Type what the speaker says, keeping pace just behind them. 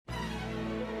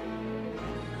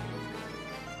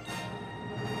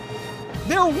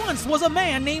There once was a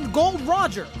man named Gold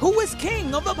Roger who was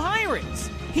king of the pirates.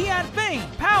 He had fame,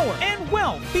 power, and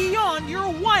wealth beyond your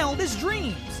wildest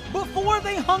dreams. Before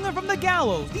they hung him from the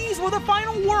gallows, these were the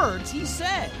final words he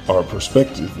said. Our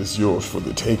perspective is yours for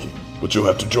the taking, but you'll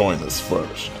have to join us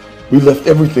first. We left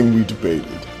everything we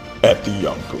debated at the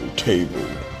Yonko table.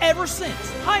 Ever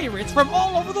since, pirates from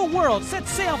all over the world set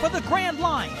sail for the Grand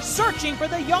Line, searching for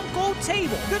the Yonko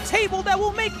table, the table that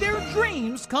will make their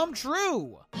dreams come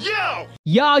true.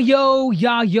 Yo,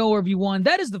 everyone.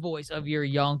 That is the voice of your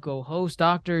Yonko host,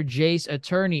 Dr. Jace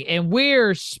Attorney, and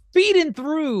we're speeding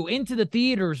through into the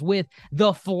theaters with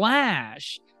The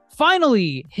Flash,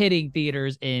 finally hitting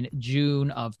theaters in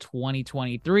June of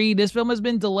 2023. This film has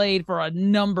been delayed for a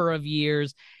number of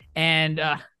years, and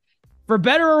for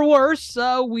better or worse,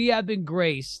 we have been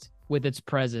graced with its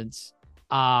presence.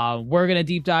 We're going to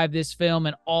deep dive this film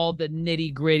and all the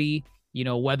nitty gritty,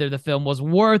 whether the film was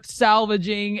worth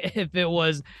salvaging, if it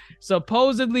was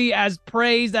supposedly as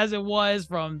praised as it was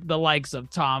from the likes of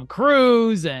Tom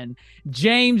Cruise and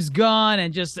James Gunn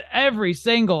and just every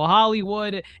single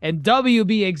Hollywood and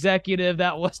WB executive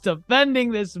that was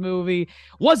defending this movie.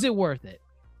 Was it worth it?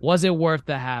 Was it worth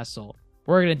the hassle?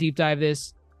 We're going to deep dive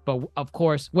this. But, of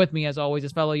course, with me, as always,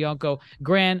 is fellow Yonko,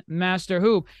 Grandmaster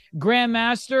Hoop.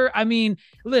 Grandmaster,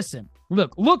 listen.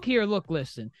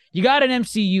 Listen. You got an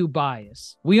MCU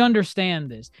bias. We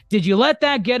understand this. Did you let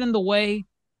that get in the way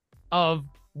of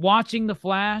watching The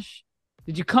Flash?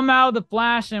 Did you come out of The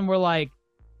Flash and were like,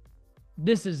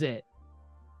 this is it.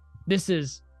 This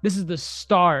is the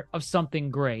start of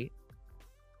something great.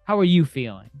 How are you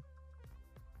feeling?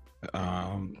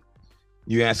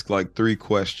 You asked like 3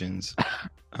 questions.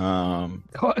 Go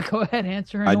ahead,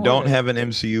 answer. I don't have an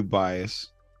MCU bias.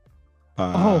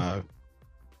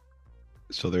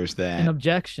 So there's that. An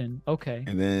objection. Okay.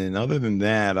 And then other than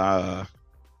that, I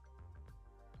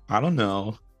don't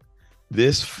know.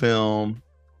 This film.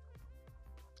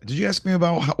 Did you ask me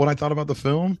about what I thought about the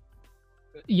film?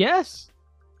 Yes.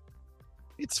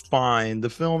 It's fine. The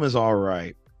film is all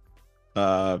right.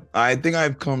 I think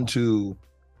I've come to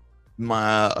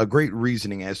a great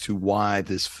reasoning as to why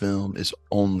this film is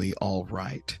only all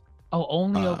right. Oh,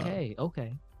 only okay.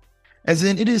 Okay. As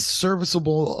in, it is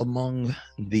serviceable among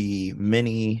the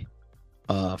many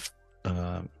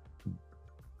dead-on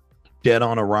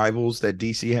arrivals that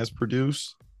DC has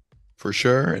produced, for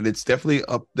sure. And it's definitely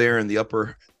up there in the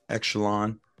upper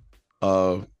echelon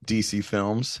of DC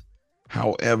films.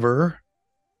 However,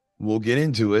 we'll get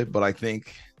into it, but I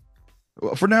think,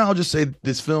 for now, I'll just say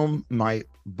this film might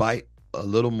bite a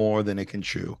little more than it can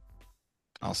chew.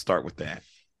 I'll start with that.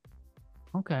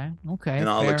 Okay. And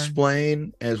I'll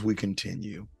explain as we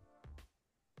continue.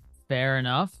 Fair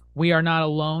enough. We are not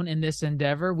alone in this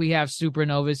endeavor. We have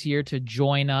Supernovas here to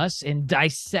join us in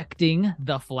dissecting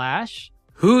The Flash.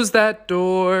 Who's that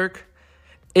dork?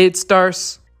 It's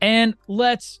Darce. And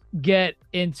let's get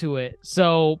into it.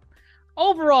 So,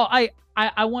 overall,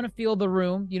 I want to feel the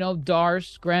room,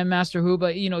 Darce, Grandmaster Who,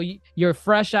 but you're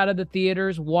fresh out of the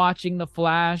theaters watching The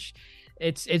Flash.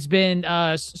 It's been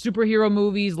superhero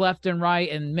movies left and right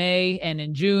in May, and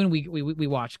in June we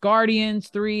watched Guardians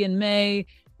 3 in May.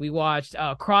 We watched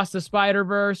Across the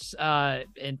Spider-Verse a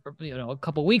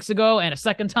couple weeks ago, and a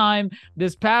second time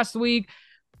this past week.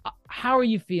 How are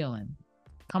you feeling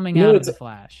coming out of The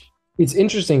Flash? It's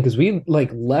interesting because we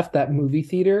left that movie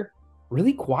theater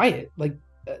really quiet.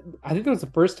 I think that was the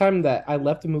first time that I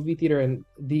left a movie theater and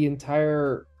the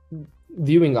entire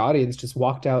viewing audience just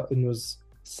walked out and was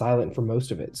silent for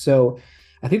most of it. So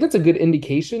I think that's a good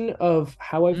indication of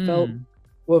how I felt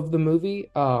of the movie,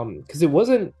 because it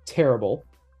wasn't terrible,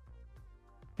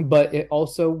 but it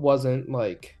also wasn't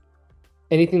like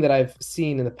anything that I've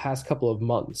seen in the past couple of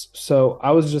months. So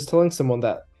I was just telling someone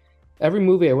that every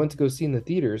movie I went to go see in the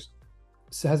theaters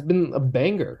has been a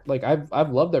banger.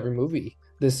 I've loved every movie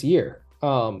this year.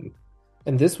 And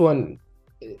this one,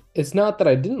 it's not that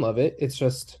I didn't love it. It's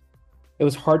just, it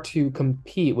was hard to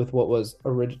compete with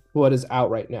what is out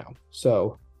right now.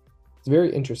 So it's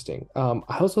very interesting. I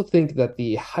also think that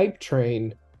the hype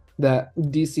train that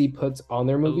DC puts on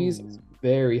their movies is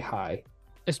very high.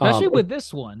 Especially with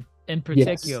this one in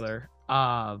particular.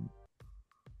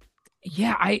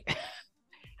 Yes.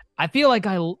 I feel like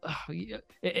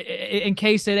in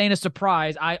case it ain't a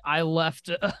surprise, I left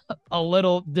a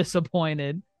little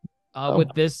disappointed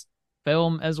with this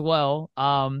film as well.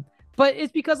 But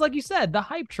it's because, like you said, the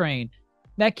hype train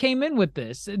that came in with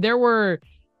this. There were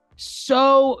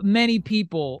so many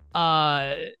people,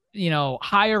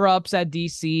 higher ups at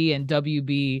DC and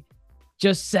WB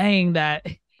just saying that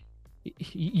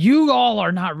you all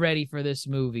are not ready for this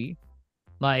movie.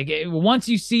 Once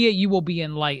you see it, you will be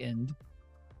enlightened.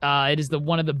 It is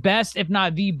one of the best, if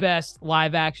not the best,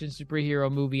 live action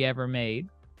superhero movie ever made.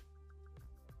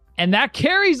 And that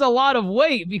carries a lot of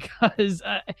weight because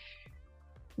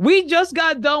we just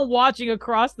got done watching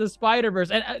Across the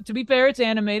Spider-Verse. And to be fair, it's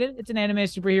animated. It's an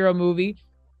animated superhero movie.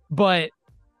 But,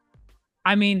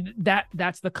 I mean,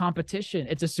 that's the competition.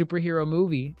 It's a superhero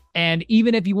movie. And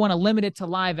even if you want to limit it to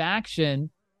live action,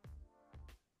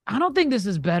 I don't think this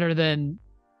is better than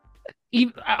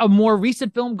a more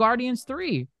recent film, Guardians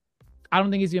 3. I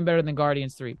don't think it's even better than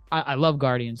Guardians 3. I love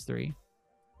Guardians 3.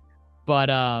 But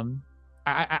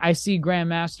I see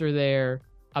Grandmaster there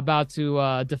about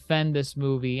to defend this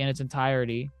movie in its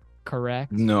entirety.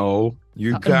 Correct? No,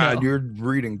 you're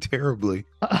reading terribly.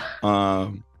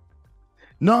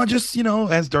 No, just,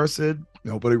 as Dar said,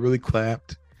 nobody really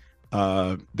clapped.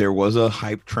 There was a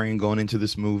hype train going into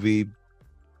this movie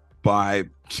by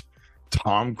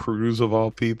Tom Cruise of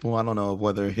all people. I don't know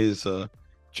whether his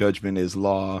judgment is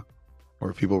law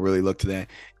or if people really look to that.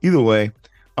 Either way,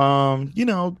 I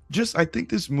think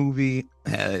this movie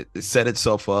had set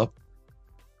itself up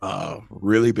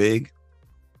really big,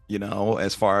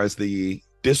 as far as the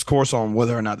discourse on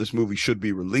whether or not this movie should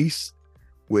be released,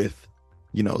 with,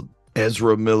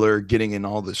 Ezra Miller getting in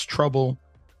all this trouble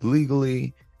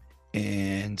legally.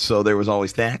 And so there was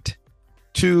always that.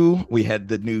 2, we had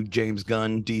the new James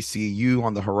Gunn DCU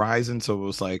on the horizon. So it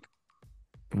was like,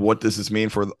 what does this mean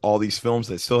for all these films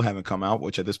that still haven't come out,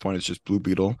 which at this point is just Blue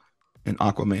Beetle and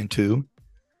Aquaman 2.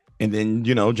 And then,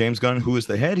 James Gunn, who is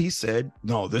the head, he said,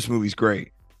 no, this movie's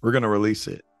great. We're going to release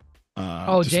it.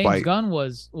 James Gunn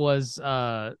was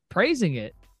praising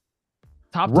it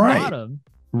top to bottom.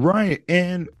 Right.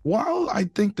 And while I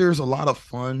think there's a lot of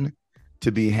fun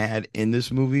to be had in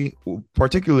this movie,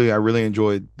 particularly I really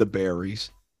enjoyed the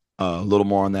berries. A little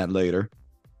more on that later.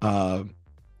 I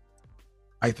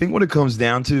think what it comes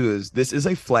down to is this is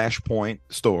a Flashpoint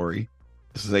story.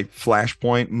 This is a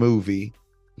Flashpoint movie.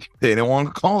 They don't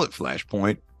want to call it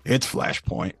Flashpoint. It's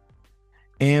Flashpoint.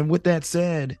 And with that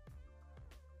said,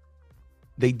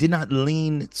 they did not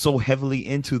lean so heavily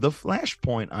into the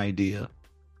Flashpoint idea.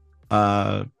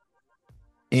 And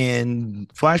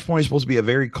Flashpoint is supposed to be a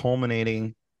very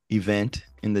culminating event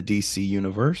in the DC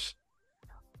universe.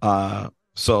 So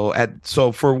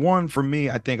for me,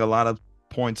 I think a lot of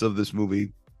points of this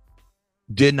movie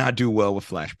did not do well with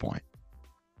Flashpoint.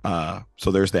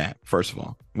 So there's that. First of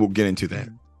all, we'll get into that.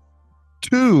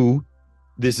 2,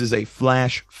 this is a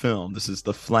Flash film. This is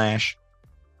the Flash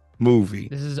movie.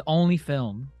 This is only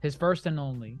film, his first and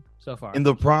only so far. And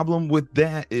the problem with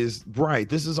that is,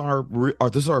 this is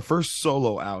our first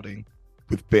solo outing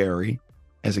with Barry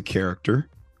as a character.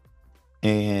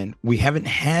 And we haven't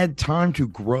had time to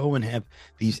grow and have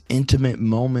these intimate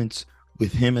moments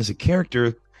with him as a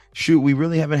character. Shoot, we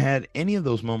really haven't had any of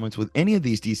those moments with any of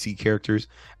these DC characters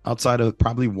outside of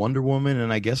probably Wonder Woman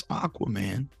and I guess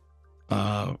Aquaman.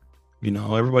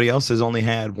 Everybody else has only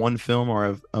had one film or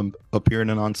have appeared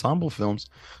in ensemble films.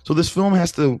 So this film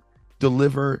has to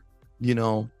deliver,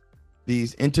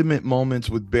 these intimate moments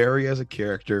with Barry as a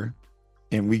character.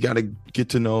 And we got to get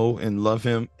to know and love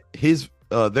him,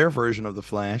 their version of the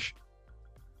Flash.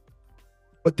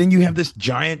 But then you have this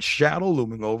giant shadow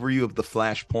looming over you of the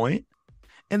Flashpoint.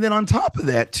 And then on top of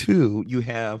that, too, you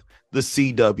have the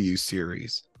CW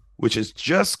series, which has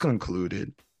just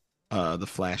concluded, the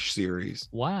Flash series.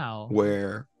 Wow.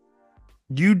 Where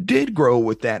you did grow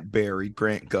with that Barry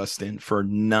Grant Gustin for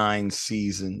 9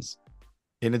 seasons.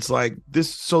 And it's like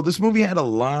this movie had a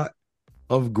lot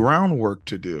of groundwork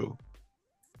to do.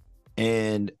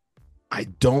 And I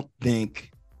don't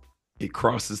think it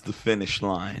crosses the finish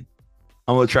line.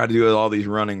 I'm going to try to do all these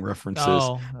running references.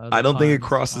 I don't think it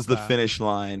crosses the finish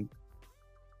line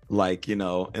like, in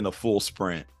a full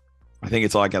sprint. I think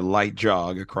it's like a light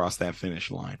jog across that finish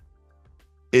line.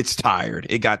 It's tired.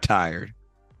 It got tired.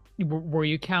 Were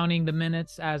you counting the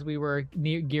minutes as we were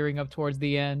gearing up towards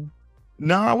the end?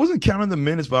 No, I wasn't counting the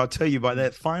minutes, but I'll tell you, by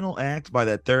that final act, by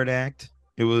that third act,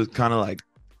 it was kind of like,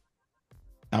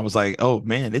 I was like, oh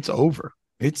man, it's over.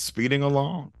 It's speeding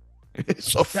along.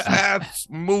 It's a fast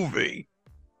movie.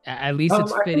 At least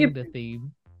it's fitting the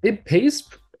theme. It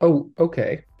paced. Oh,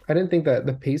 okay. I didn't think that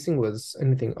the pacing was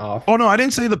anything off. Oh no, I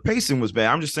didn't say the pacing was bad.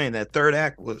 I'm just saying that third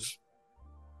act was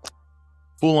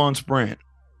full on sprint.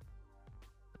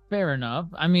 Fair enough.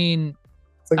 I mean,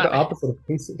 it's like the opposite of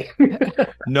pacing.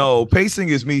 No, pacing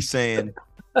is me saying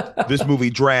this movie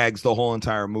drags the whole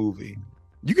entire movie.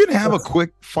 You can have a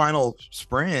quick final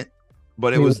sprint,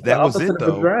 but that was it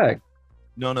though. Drag.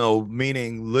 No,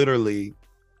 meaning literally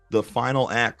the final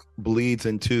act bleeds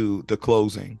into the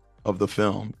closing of the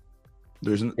film.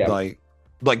 There's like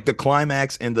the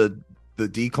climax and the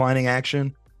declining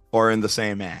action or in the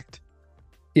same act.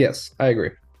 Yes, I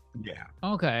agree. Yeah.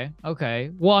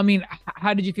 Okay. Well, I mean,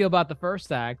 how did you feel about the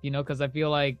first act? You know, because I feel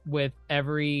like with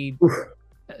every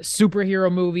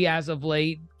superhero movie as of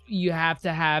late, you have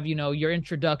to have, you know, your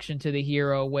introduction to the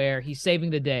hero where he's saving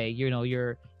the day, you know,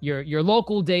 your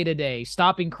local day to day,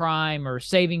 stopping crime or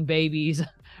saving babies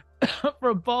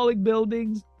from falling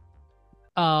buildings.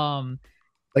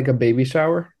 Like a baby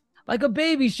shower. Like a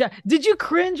baby shower. Did you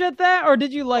cringe at that or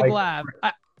did you like Like, laugh?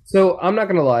 So I'm not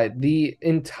gonna lie, the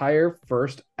entire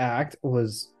first act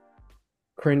was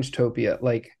cringe-topia.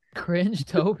 Like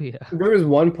Cringe-topia. there was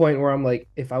one point where I'm like,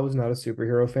 if I was not a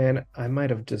superhero fan, I might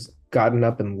have just gotten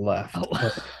up and left. Oh.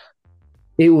 Like,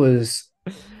 it was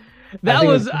That think it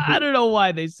was, was I don't know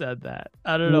why they said that.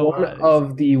 I don't know one why.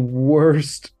 of the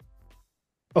worst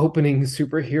opening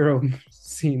superhero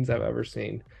scenes I've ever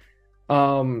seen.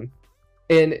 And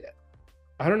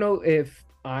I don't know if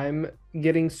I'm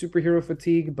getting superhero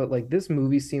fatigue, but like this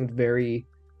movie seemed very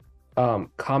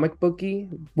comic booky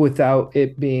without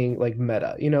it being like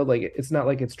meta. You know, like it's not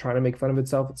like it's trying to make fun of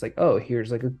itself. It's like, oh,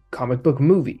 here's like a comic book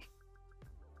movie.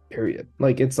 Period.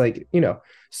 Like it's like, you know.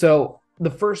 So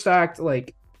the first act,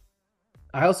 like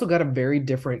I also got a very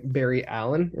different Barry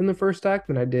Allen in the first act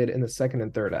than I did in the second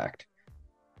and third act.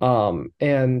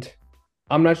 And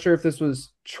I'm not sure if this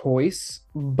was choice,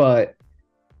 but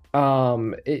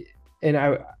it and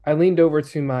I leaned over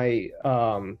to my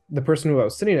the person who I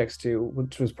was sitting next to,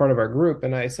 which was part of our group,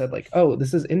 and I said like, oh,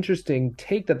 this is interesting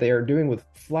take that they are doing with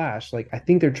Flash. Like I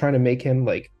think they're trying to make him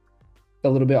like a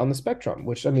little bit on the spectrum,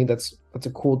 which I mean that's a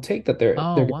cool take that they're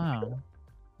Wow.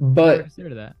 But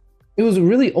Consider that. it was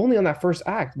really only on that first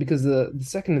act because the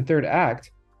second and third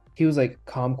act, he was like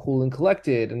calm, cool, and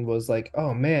collected, and was like,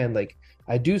 oh man, like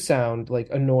I do sound like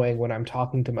annoying when I'm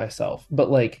talking to myself, but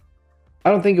like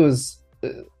I don't think it was.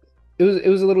 It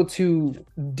was a little too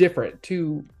different,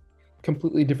 two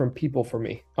completely different people for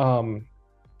me.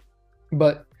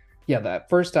 But yeah, that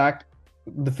first act,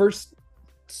 the first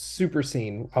super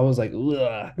scene, I was like,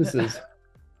 ugh, this is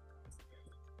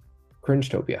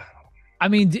cringe-topia. I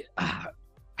mean,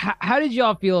 how did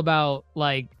y'all feel about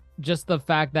like just the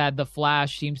fact that the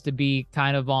Flash seems to be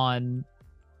kind of on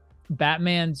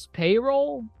Batman's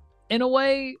payroll in a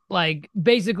way, like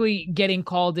basically getting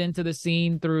called into the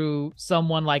scene through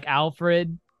someone like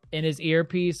Alfred in his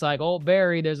earpiece, like, oh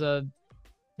Barry, there's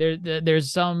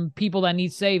some people that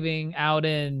need saving out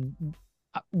in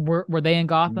were they in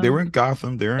Gotham? They were in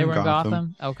Gotham. They were in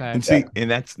Gotham. Okay. And see,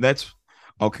 and that's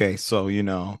okay. So you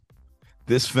know,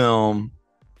 this film,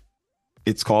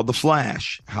 it's called The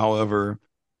Flash. However,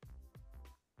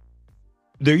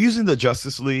 they're using the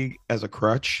Justice League as a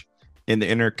crutch, and the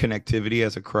interconnectivity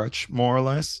as a crutch, more or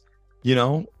less. You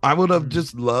know, I would have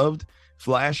just loved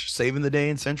Flash saving the day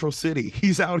in Central City.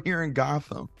 He's out here in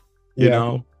Gotham. You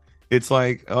know, it's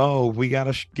like, oh, we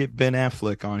gotta get Ben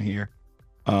Affleck on here.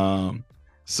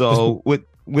 So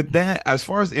with that, as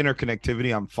far as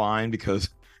interconnectivity, I'm fine because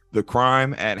the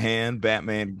crime at hand,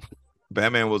 Batman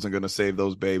wasn't gonna save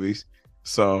those babies.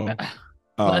 So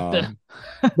but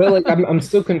like I'm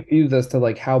still confused as to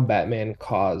like how Batman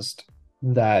caused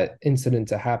that incident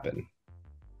to happen.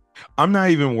 I'm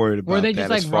not even worried about. Were they just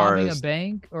like robbing a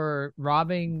bank or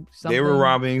robbing something? They were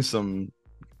robbing some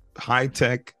high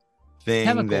tech thing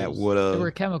chemicals. That would have. There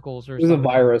were chemicals or it was something. a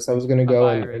virus. I was gonna go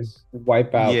and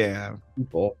wipe out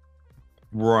people.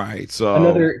 Right. So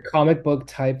another comic book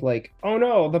type, like, oh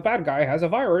no, the bad guy has a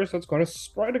virus that's going to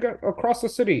spread across the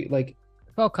city. Like,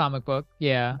 well, comic book,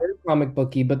 yeah, very comic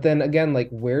booky. But then again, like,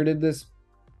 where did this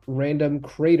random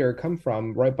crater come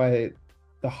from? Right by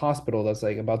the hospital that's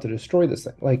like about to destroy this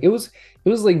thing. Like, it was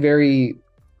like very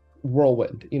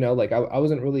whirlwind. You know, like I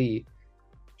wasn't really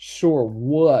sure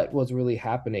what was really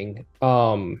happening.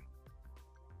 Yeah,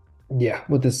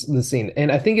 with this scene,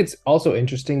 and I think it's also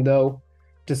interesting though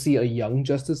to see a young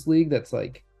Justice League that's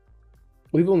like,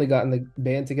 we've only gotten the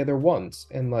band together once,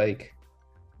 and like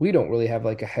we don't really have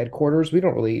like a headquarters, we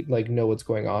don't really like know what's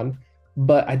going on.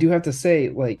 But I do have to say,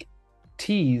 like,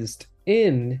 teased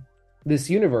in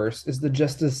this universe is the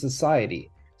Justice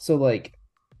Society. So like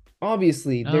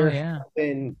obviously there have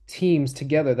been teams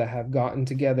together that have gotten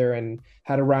together and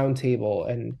had a round table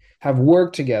and have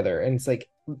worked together, and it's like,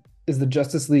 is the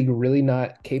Justice League really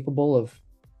not capable of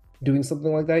doing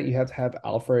something like that? You have to have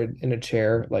Alfred in a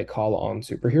chair like call on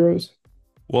superheroes.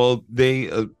 Well,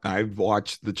 I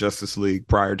watched the Justice League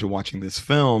prior to watching this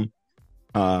film.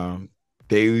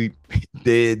 They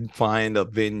did find a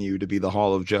venue to be the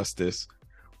Hall of Justice,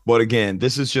 but again,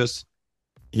 this is just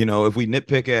You know, if we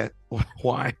nitpick at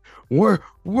why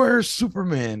where's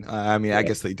Superman? I mean, I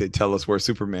guess they did tell us where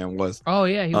Superman was. Oh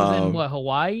yeah, he was in what,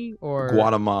 Hawaii or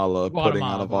Guatemala putting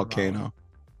out a volcano.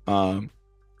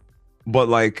 But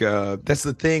like that's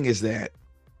the thing, is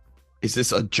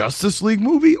this a Justice League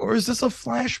movie or is this a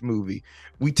Flash movie?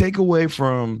 We take away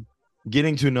from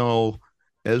getting to know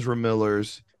Ezra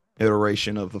Miller's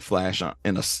iteration of the Flash on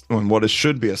what it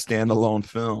should be a standalone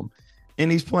film,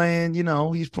 and he's playing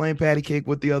patty cake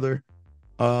with the other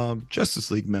Justice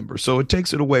League members. So it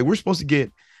takes it away. We're supposed to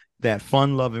get that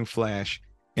fun-loving Flash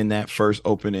in that first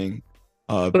opening.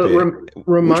 But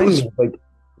remind me, like,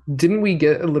 didn't we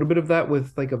get a little bit of that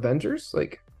with like Avengers?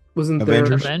 Like, wasn't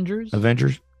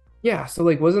Avengers? Yeah, so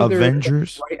like, wasn't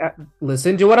Avengers?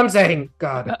 Listen to what I'm saying.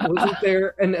 God, wasn't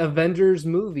there an Avengers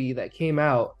movie that came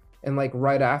out, and like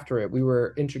right after it, we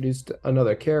were introduced to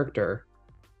another character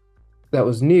that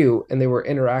was new, and they were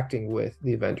interacting with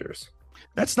the Avengers.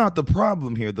 That's not the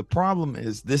problem here. The problem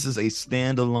is this is a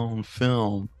standalone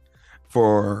film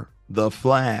for the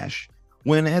Flash,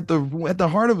 when at the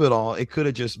heart of it all, it could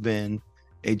have just been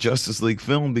a Justice League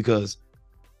film, because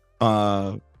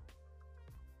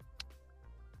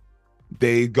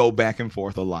they go back and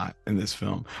forth a lot in this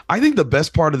film. I think the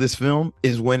best part of this film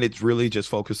is when it's really just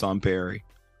focused on Barry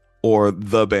or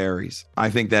the Barrys. I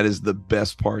think that is the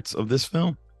best parts of this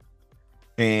film,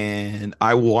 and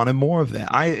I wanted more of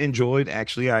that. I enjoyed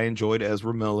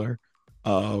Ezra Miller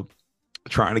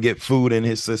trying to get food in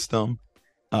his system,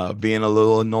 being a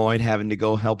little annoyed having to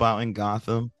go help out in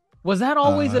Gotham. Was that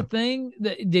always a thing?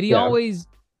 Did he always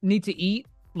need to eat?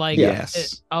 Like,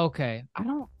 yes. Okay. I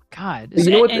don't. God. You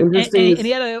know what's interesting? And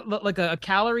he had a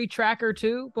calorie tracker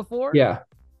too before. Yeah.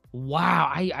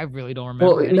 Wow. I really don't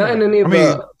remember. Well, not in any of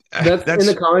that's in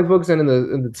the comic books and in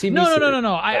the TV.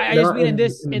 No. I just mean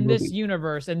in this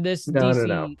universe, in this DC,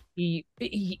 no.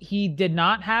 He did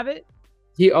not have it.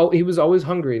 He was always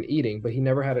hungry and eating, but he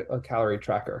never had a calorie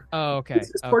tracker. Oh, okay.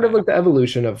 It's part of like the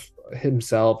evolution of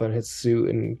himself and his suit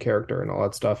and character and all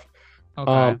that stuff.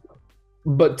 Okay.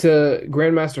 But to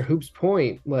Grandmaster Hoop's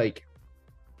point, like,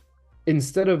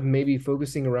 instead of maybe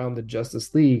focusing around the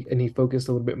Justice League, and he focused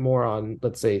a little bit more on,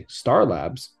 let's say, Star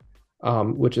Labs,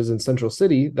 which is in Central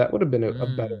City, that would have been a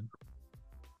better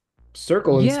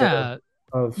circle. Instead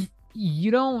of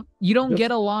you don't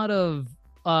get a lot of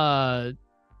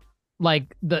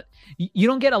you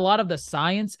don't get a lot of the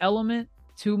science element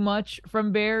too much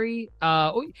from Barry.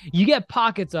 You get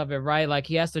pockets of it, right? Like,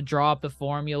 he has to draw up the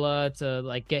formula to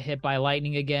like get hit by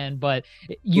lightning again, but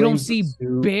you don't see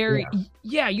Barry.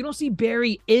 Yeah, you don't see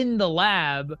Barry in the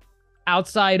lab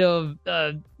outside of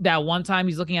that one time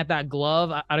he's looking at that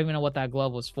glove. I don't even know what that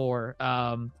glove was for.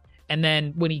 And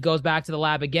then when he goes back to the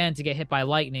lab again to get hit by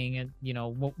lightning, and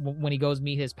when he goes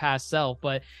meet his past self.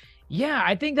 But yeah,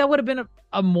 I think that would have been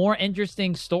a more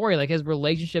interesting story, like his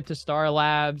relationship to Star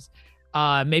Labs.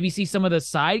 Maybe see some of the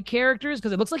side characters,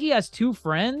 because it looks like he has two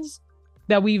friends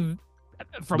that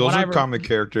those are comic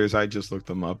characters. I just looked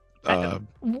them up.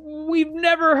 We've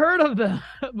never heard of them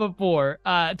before,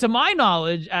 to my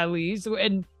knowledge, at least,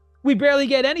 and we barely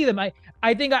get any of them.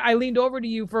 I think I leaned over to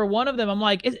you for one of them. I'm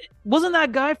like, wasn't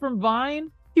that guy from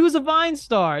Vine? He was a Vine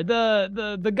star,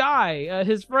 the guy,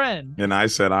 his friend. And I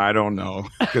said, I don't know,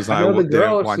 because I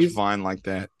didn't watch Vine like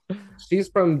that. She's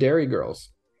from Dairy Girls.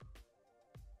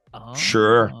 Oh.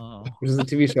 Sure. Which is a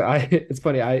TV show. It's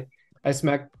funny. I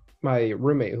smacked my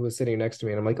roommate who was sitting next to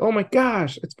me, and I'm like, "Oh my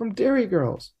gosh, it's from Dairy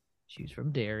Girls." She's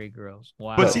from Dairy Girls.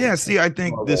 Wow. But yeah, see, I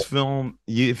think this film,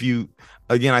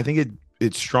 I think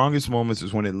its strongest moments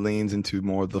is when it leans into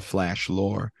more of the Flash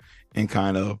lore and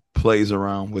kind of plays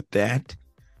around with that,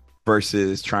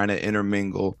 versus trying to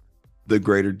intermingle the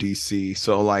greater DC.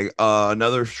 So like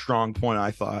another strong point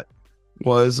I thought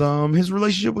was his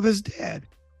relationship with his dad.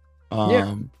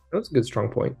 That's a good strong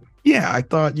point. Yeah, I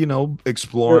thought,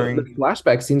 exploring the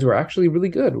flashback scenes were actually really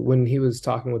good when he was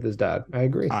talking with his dad. I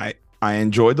agree. I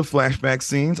enjoyed the flashback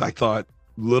scenes. I thought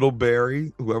little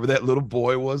Barry, whoever that little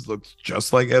boy was, looks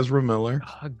just like Ezra Miller.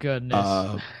 Oh,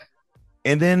 goodness.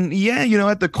 And then,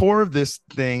 at the core of this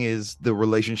thing is the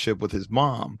relationship with his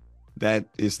mom. That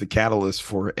is the catalyst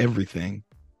for everything,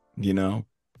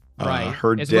 Right.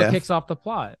 Her it's death. What kicks off the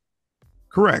plot.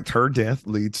 Correct. Her death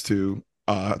leads to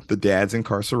the dad's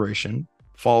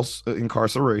false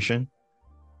incarceration,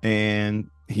 and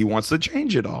he wants to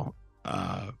change it all.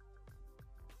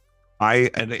 I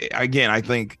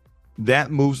think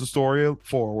that moves the story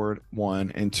forward,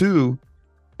 one, and two,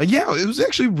 it was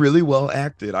actually really well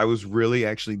acted. I was really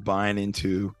actually buying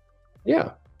into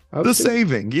the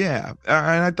saving. Yeah,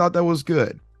 and I thought that was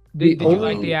good. Did you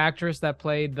like the actress that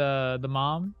played the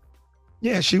mom?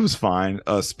 Yeah, she was fine.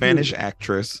 A Spanish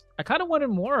actress, I kind of wanted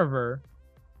more of her.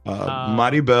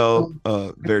 Maribel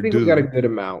I think we got a Verdú. good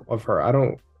amount of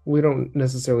her. We don't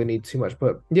necessarily need too much,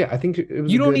 but yeah, I think it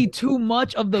was You a don't good. need too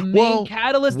much of the main Well,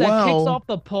 catalyst that kicks well, off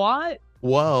the plot.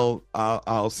 well,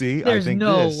 I'll see. There's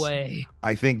no way.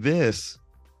 I think this,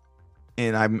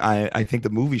 and I think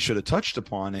the movie should have touched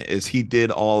upon it. Is he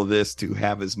did all this to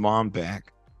have his mom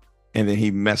back, and then he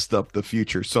messed up the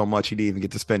future so much he didn't even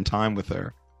get to spend time with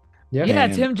her. Yeah. Yeah,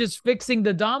 it's And- him just fixing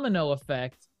the domino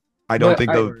effect. I don't But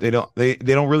think I-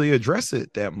 they don't really address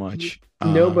it that much.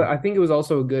 No, but I think it was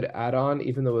also a good add-on,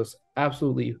 even though it was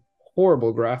absolutely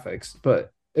horrible graphics.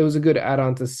 But it was a good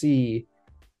add-on to see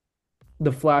the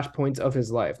flashpoints of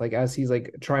his life, like as he's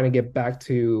like trying to get back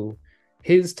to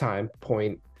his time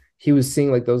point. He was seeing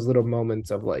like those little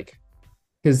moments of like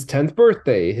his 10th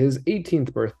birthday, his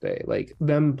 18th birthday, like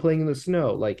them playing in the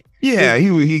snow. Like, yeah,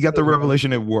 he got the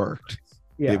revelation. It worked.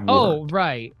 yeah, It Oh, worked.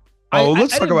 right. Oh,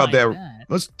 let's I talk didn't about mind that.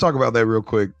 Let's talk about that real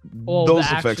quick. Well, Those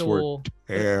the effects were actual-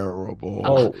 terrible.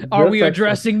 Oh, Are the we effects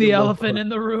addressing were the super elephant fun. in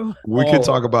the room? We Oh. could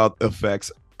talk about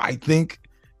effects. I think,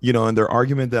 and their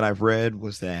argument that I've read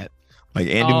was that, like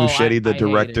Andy Oh, Muschietti, the I hate it.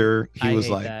 director, he I was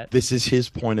hate like, that. "This is his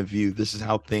point of view. This is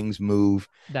how things move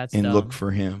That's and dumb. look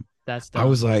for him." That's I dumb.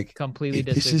 was like, completely if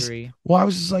this is- disagree. "Well, I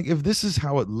was just like, if this is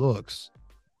how it looks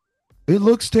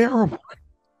terrible."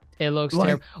 It looks Like,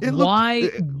 terrible. it looked- Why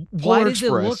Polar does it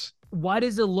look Express. why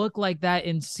does it look like that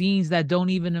in scenes that don't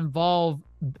even involve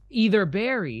either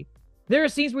Barry? There are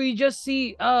scenes where you just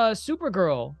see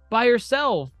Supergirl by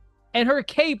herself and her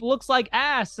cape looks like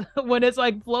ass when it's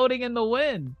like floating in the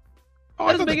wind. Oh, That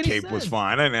I doesn't thought the make any cape was sense.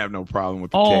 fine. I didn't have no problem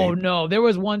with the Oh cape. no, there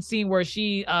was one scene where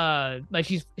she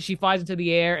she flies into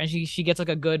the air and she gets like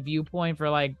a good viewpoint for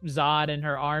like Zod and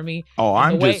her army. Oh, And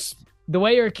I'm the way- just The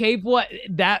way her cape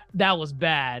that was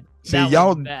bad. See, That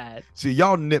y'all- was bad. see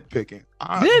y'all nitpicking.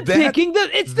 Nitpicking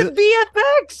it's the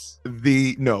VFX.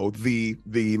 The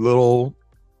little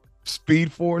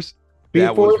Speed Force. Speed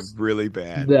that Force? was really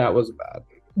bad. That was bad.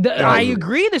 I was-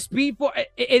 agree. The Speed Force.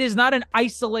 It is not an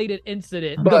isolated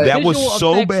incident. But- The That was visual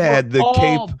so effects bad, were the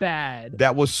all cape- bad.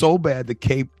 That was so bad. The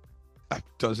cape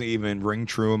doesn't even ring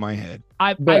true in my head.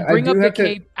 I But I bring do up the have to-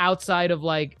 cape outside of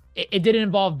like it didn't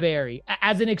involve Barry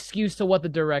as an excuse to what the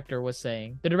director was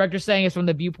saying. The director saying it's from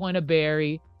the viewpoint of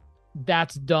Barry.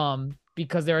 That's dumb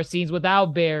because there are scenes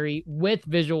without Barry with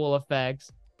visual effects,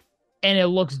 and it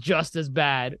looks just as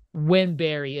bad when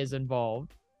Barry is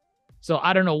involved. So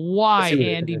I don't know why I see what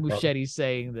you're Andy coming from. Muschietti's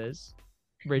saying this.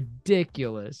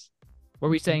 Ridiculous. What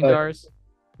were we saying, But- Dars?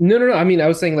 No. I mean, I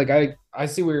was saying like I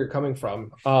see where you're coming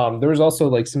from. There was also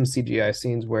like some CGI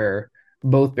scenes where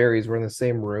both Barrys were in the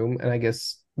same room, and I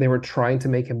guess they were trying to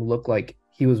make him look like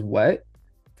he was wet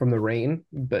from the rain,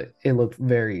 but it looked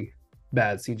very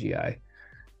bad CGI.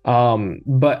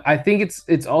 But I think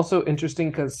it's also interesting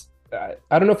because I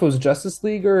don't know if it was Justice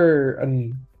League or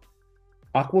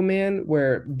Aquaman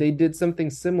where they did something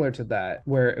similar to that,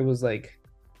 where it was like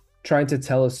trying to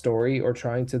tell a story or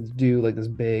trying to do like this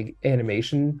big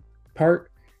animation part,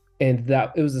 and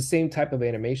that it was the same type of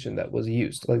animation that was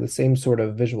used, like the same sort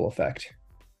of visual effect.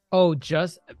 Oh,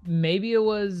 maybe it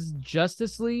was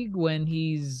Justice League when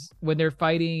they're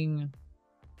fighting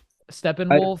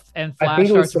Steppenwolf and I Flash think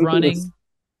it was starts something running. with-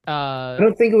 I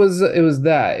don't think it was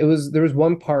that. There was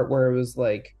one part where it was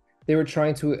like they were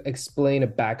trying to explain a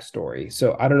backstory.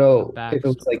 So I don't know if it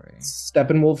was like Backstory.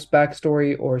 Steppenwolf's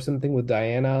backstory or something with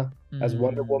Diana as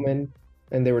Wonder Mm. Woman,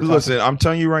 and they were Listen, I'm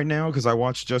telling you right now because I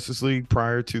watched Justice League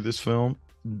prior to this film.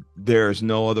 There's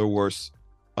no other worse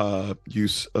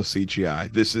use of CGI.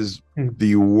 This is Hmm.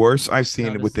 the worst I've seen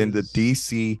No, this within the is-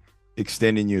 DC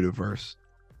extended universe.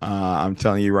 I'm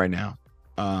telling you right now.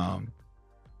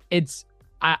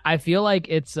 I feel like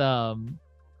it's a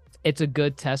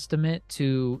good testament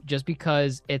to just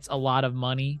because it's a lot of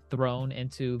money thrown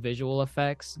into visual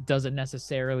effects doesn't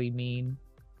necessarily mean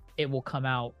it will come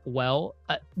out well.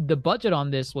 The budget on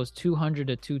this was 200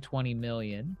 to 220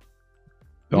 million.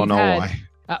 Don't We've know had-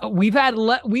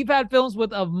 why. We've had films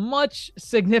with a much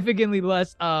significantly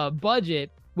less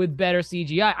budget with better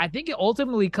CGI. I think it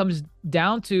ultimately comes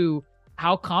down to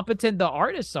how competent the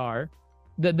artists are.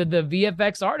 The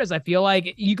VFX artists. I feel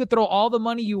like you could throw all the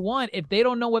money you want if they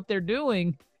don't know what they're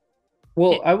doing.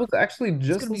 Well, It- I was actually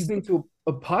just gonna be- listening to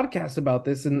a podcast about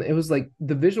this, and it was like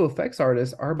the visual effects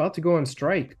artists are about to go on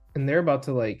strike, and they're about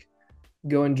to like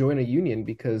go and join a union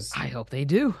because I hope they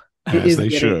do. it As is they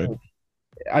getting- should.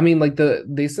 I mean, like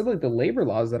they said like the labor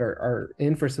laws that are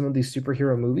in for some of these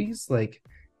superhero movies, like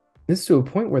this is to a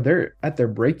point where they're at their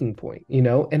breaking point, And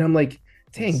I'm like,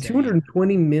 dang, Insane.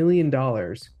 $220 million.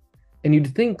 And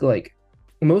you'd think like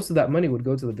most of that money would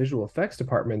go to the visual effects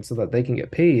department so that they can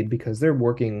get paid because they're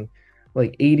working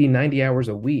like 80, 90 hours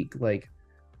a week. Like,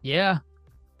 Yeah.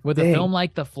 With a dang. film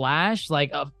like The Flash,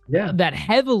 like Yeah. that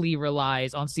heavily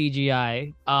relies on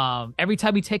CGI. Every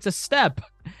time he takes a step,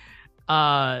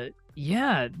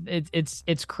 yeah,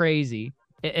 it's crazy.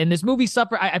 And this movie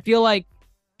suffer. I feel like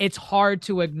it's hard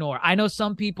to ignore. I know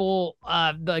some people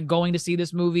going to see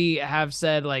this movie have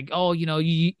said like, oh,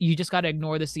 you just got to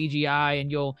ignore the CGI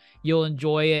and you'll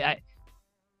enjoy it.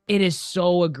 It is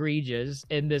so egregious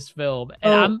in this film,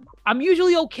 and I'm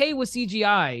usually okay with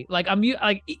CGI. Like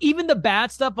like even the bad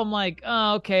stuff, I'm like,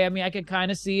 oh, okay. I mean, I could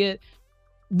kind of see it.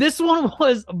 This one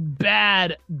was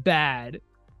bad.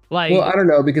 Like, Well, I don't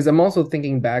know because I'm also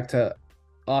thinking back to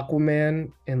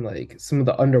Aquaman and like some of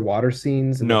the underwater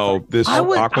scenes. And No, this I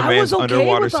was Aquaman's okay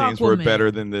underwater with scenes were Aquaman.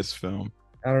 better than this film.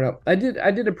 I don't know. I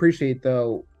did appreciate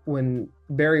though when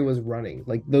Barry was running,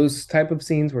 like those type of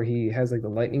scenes where he has like the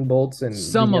lightning bolts and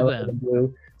Some the of yellow and them. the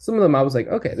blue. Some of them I was like,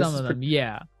 okay, this some is of them, pretty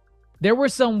yeah. There were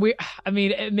some weird. I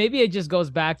mean, maybe it just goes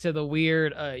back to the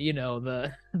weird,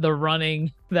 the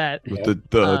running that With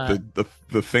Yeah.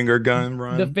 the finger gun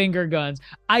run. the finger guns.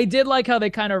 I did like how they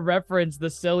kind of referenced the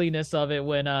silliness of it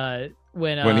when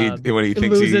when he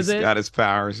thinks loses he's it. got his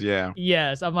powers, yeah.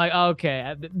 Yes, I'm like,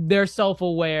 okay, they're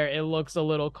self-aware. It looks a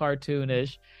little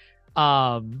cartoonish.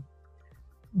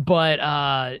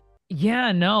 But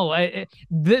yeah, no,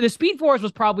 the Speed Force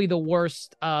was probably the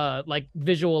worst like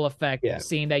visual effect Yeah.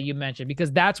 scene that you mentioned,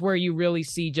 because that's where you really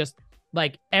see just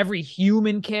like every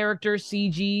human character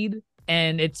CG'd,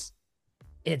 and it's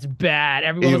bad.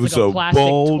 Everyone It looks was like a a plastic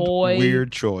bold, toy.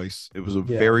 weird choice. It was a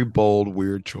Yeah. very bold,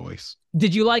 weird choice.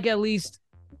 Did you like at least,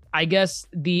 I guess,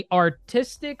 the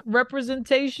artistic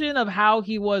representation of how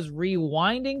he was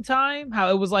rewinding time? How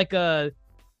it was like a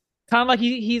kind of like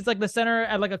he's like the center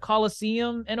at like a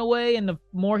coliseum in a way, and the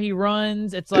more he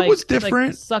runs, it's like was it's like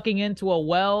different. sucking into a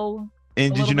well. And A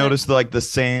did little you bit. notice like the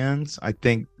sands? I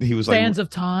think he was like Sands of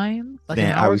time. Like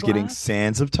an I was getting hourglass?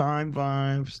 sands of time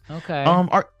vibes. Okay.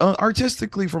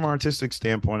 Artistically, from an artistic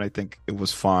standpoint, I think it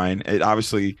was fine. It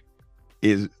obviously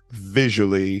is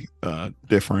visually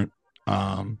different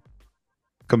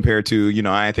compared to,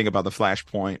 I think about the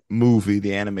Flashpoint movie,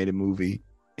 the animated movie.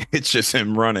 It's just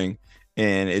him running,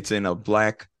 and it's in a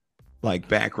black like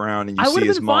background, and you I see would have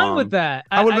his been mom. fine with that.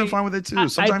 I would have been fine with it too. I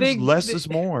Sometimes think less th- is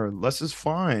more. Less is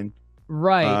fine.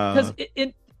 Right, because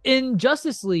in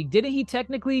Justice League, didn't he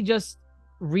technically just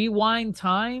rewind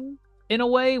time in a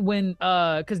way when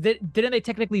because didn't they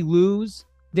technically lose?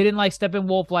 Didn't like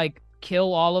Steppenwolf like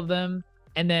kill all of them,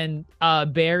 and then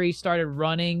Barry started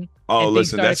running? Oh, and things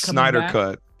listen, started that's coming Snyder back?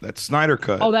 cut. That's Snyder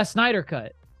cut. Oh, that's Snyder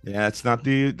cut. Yeah, that's not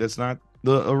the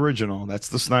original. That's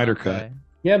the Snyder cut. Okay.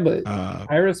 Yeah, but Uh,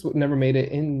 Iris never made it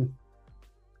in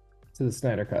to the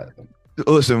Snyder cut.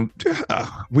 listen,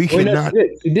 we Wait, no, cannot.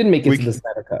 she did make it we to the can-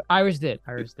 Snyder cut. Iris did.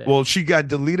 Well, she got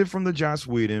deleted from the Joss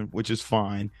Whedon, which is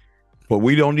fine, but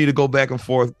we don't need to go back and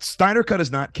forth. Snyder cut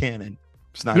is not canon.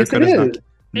 Snyder Yes, cut it is is. not.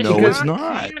 No, Because it's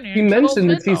not. He mentioned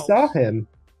that she saw him.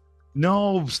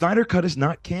 No, Snyder cut is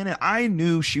not canon. I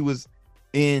knew she was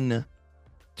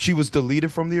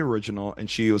deleted from the original and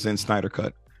she was in Snyder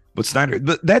cut. But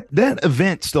that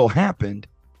event still happened.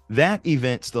 That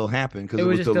event still happened because It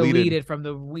was just deleted from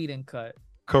the Whedon cut.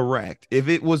 Correct. If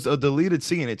it was a deleted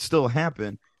scene, it still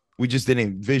happened. We just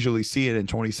didn't visually see it in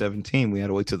 2017. We had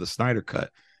to wait till the Snyder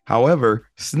cut. However,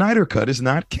 Snyder cut is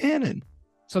not canon.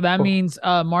 So that means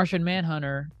Martian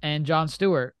Manhunter and Jon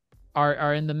Stewart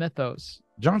are in the mythos.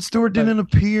 Jon Stewart didn't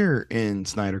appear in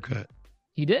Snyder cut.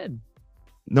 He did.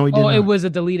 No, he did Oh, not. it was a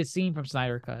deleted scene from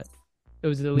Snyder cut. It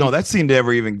was a deleted. No, that scene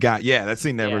never even got. Yeah, that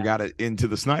scene never Yeah. got it into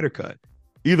the Snyder cut.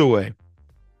 Either way,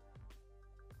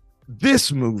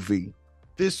 this movie,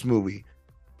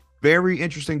 very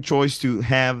interesting choice to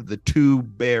have the two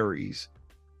Barrys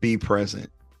be present.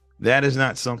 That is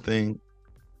not something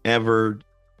ever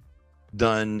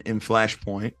done in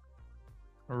Flashpoint,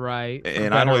 right.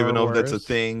 and I don't even know if that's a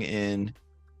thing in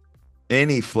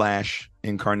any Flash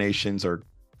incarnations or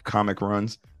comic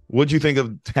runs. What'd you think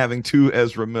of having two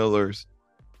Ezra Millers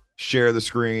share the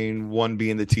screen, one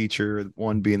being the teacher,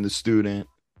 one being the student?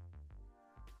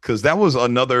 Because that was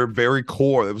another very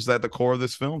core. It was at the core of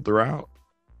this film throughout.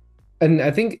 And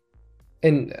I think,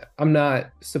 and I'm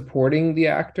not supporting the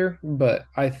actor, but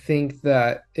I think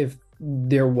that if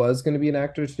there was going to be an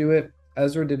actor to do it,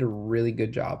 Ezra did a really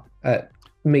good job at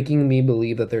making me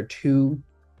believe that they're two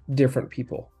different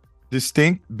people.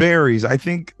 Distinct Barrys. I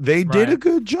think they did a Right.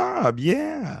 good job.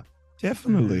 Yeah,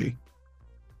 definitely.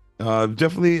 It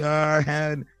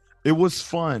was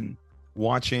fun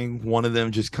watching one of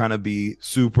them just kind of be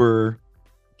super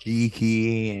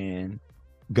geeky and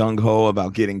gung ho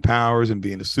about getting powers and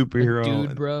being a superhero.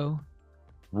 Dude, bro.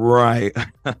 Right.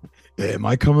 Hey, am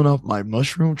I coming off my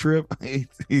mushroom trip?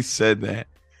 He said that.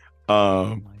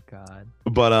 Oh my god.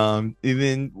 But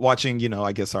even watching, you know,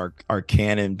 I guess our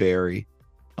canon Barry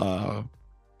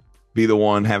be the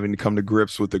one having to come to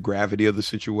grips with the gravity of the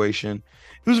situation.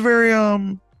 It was very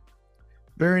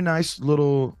nice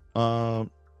little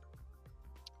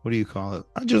what do you call it?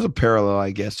 Just a parallel,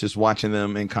 I guess, just watching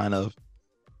them and kind of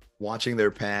watching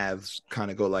their paths kind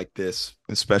of go like this,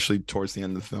 especially towards the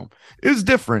end of the film. It's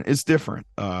different. It's different.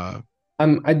 I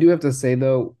do have to say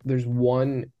though, there's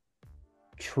one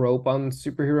trope on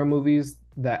superhero movies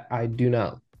that I do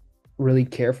not really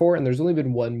care for, and there's only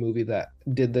been one movie that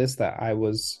did this that I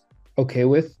was okay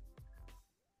with,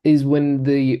 is when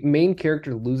the main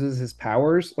character loses his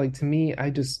powers. Like, to me,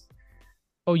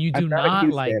 Oh, you do I'm not a not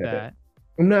huge like fan of it. that.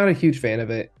 I'm not a huge fan of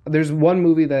it. There's one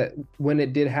movie that when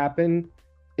it did happen,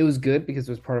 it was good because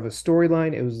it was part of a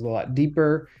storyline. It was a lot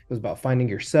deeper. It was about finding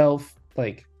yourself.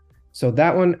 Like, so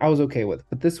that one I was okay with.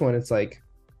 But this one, it's like,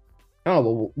 oh,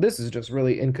 well, this is just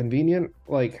really inconvenient.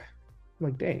 Like,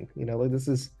 dang, you know, like this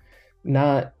is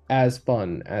not as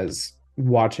fun as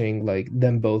watching like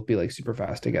them both be like super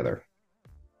fast together.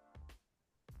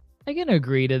 I can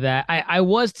agree to that. I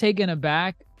was taken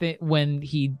aback when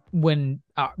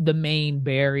the main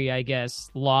Barry, I guess,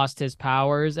 lost his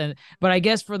powers, but I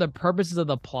guess for the purposes of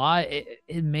the plot,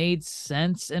 it made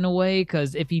sense in a way,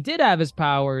 because if he did have his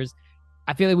powers,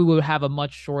 I feel like we would have a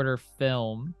much shorter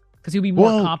film because he'd be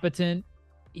more competent.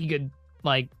 He could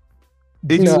like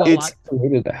it's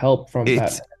needed the help from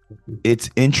that. It's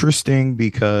interesting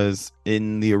because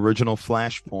in the original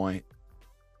Flashpoint,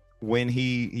 when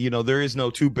he, you know, there is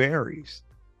no two Barrys,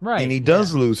 right, and he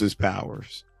does lose his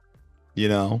powers, you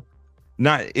know,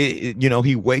 you know,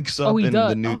 he wakes up in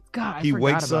the new. Oh God, he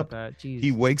wakes up.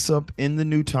 He wakes up in the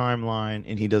new timeline,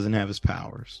 and he doesn't have his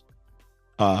powers.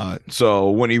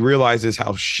 So when he realizes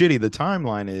how shitty the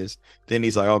timeline is, then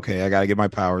he's like, okay, I got to get my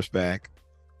powers back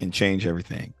and change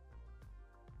everything.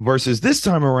 Versus this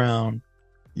time around,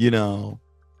 you know,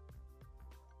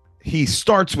 he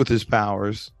starts with his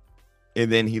powers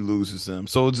and then he loses them.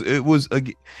 So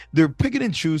they're picking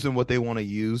and choosing what they want to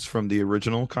use from the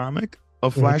original comic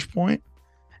of Flashpoint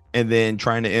and then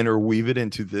trying to interweave it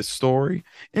into this story.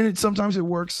 And sometimes it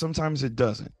works, sometimes it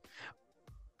doesn't.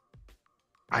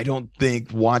 I don't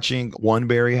think watching one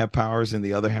Barry have powers and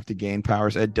the other have to gain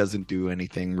powers, that doesn't do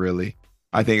anything really.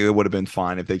 I think it would have been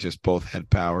fine if they just both had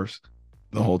powers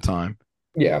the whole time.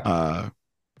 Yeah.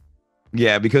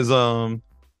 Yeah, because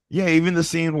even the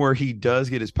scene where he does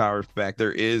get his powers back,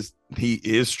 he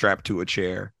is strapped to a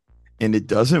chair and it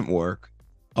doesn't work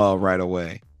right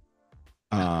away.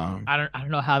 I don't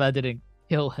know how that didn't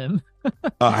kill him.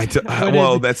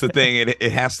 Well, that's the thing.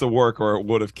 It has to work or it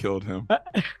would have killed him.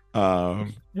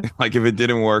 Like if it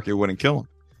didn't work, it wouldn't kill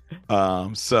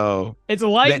him. So it's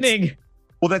lightning.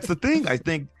 That's the thing. I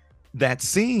think that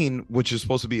scene, which is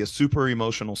supposed to be a super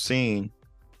emotional scene,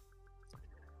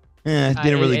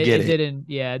 didn't really get it.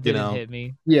 It didn't hit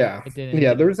me. Yeah. It didn't.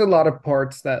 Yeah, there was a lot of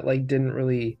parts that like didn't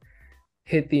really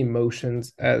hit the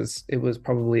emotions as it was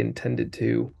probably intended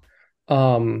to.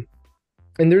 And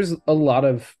there's a lot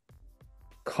of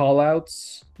call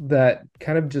outs that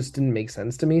kind of just didn't make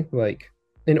sense to me. Like,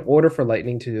 in order for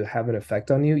lightning to have an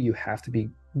effect on you, you have to be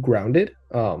grounded.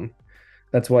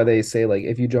 That's why they say, like,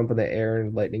 if you jump in the air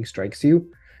and lightning strikes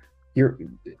you, the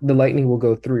lightning will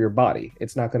go through your body.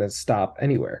 It's not going to stop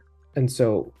anywhere. And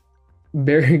so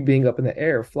Barry being up in the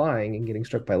air, flying and getting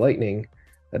struck by lightning,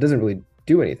 that doesn't really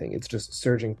do anything. It's just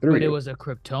surging through. But it was a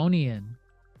Kryptonian.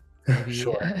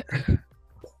 Sure.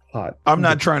 Hot. I'm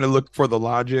not trying to look for the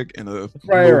logic in a movie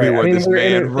where this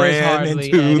man ran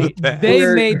into the past.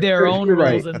 They made their own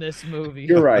rules in this movie.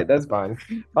 You're right. That's fine.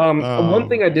 One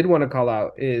thing I did want to call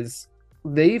out is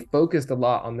they focused a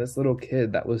lot on this little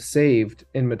kid that was saved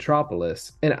in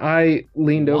Metropolis, and I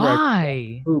leaned over.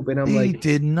 Why? And I'm they like,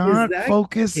 did not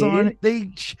focus on it.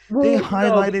 They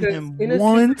highlighted him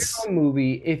once. In a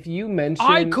movie, if you mention,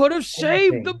 I could have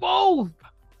saved them both.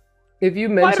 If you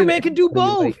mention, Spider-Man can do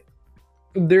both. Like,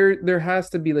 there has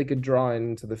to be like a draw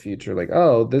into the future, like,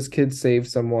 oh, this kid saved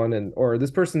someone, or this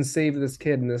person saved this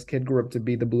kid, and this kid grew up to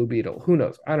be the Blue Beetle. Who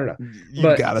knows? I don't know.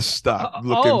 You gotta stop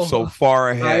looking so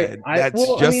far ahead.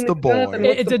 The boy.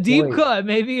 It's a deep cut.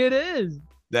 Maybe it is.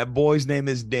 That boy's name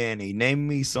is Danny. Name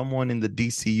me someone in the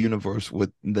DC universe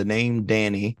with the name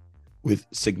Danny with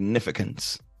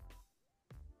significance.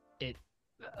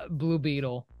 Blue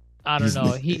Beetle. I don't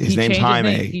know. His name's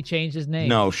Jaime. He changed his name.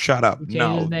 No, shut up.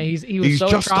 No, he was so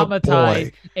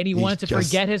traumatized, and he wanted to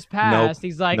forget his past.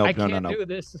 He's like, I can't do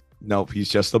this. Nope, he's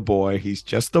just a boy. He's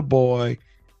just a boy,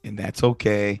 and that's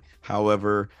okay.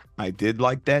 However, I did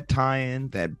like that tie-in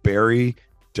that Barry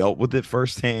dealt with it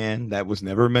firsthand. That was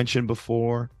never mentioned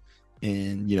before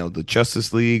in, the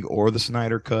Justice League or the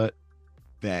Snyder Cut,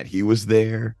 that he was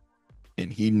there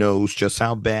and he knows just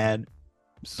how bad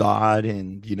Zod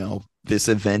and, this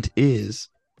event is.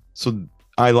 So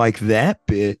I like that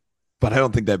bit, but I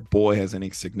don't think that boy has any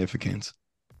significance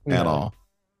at all.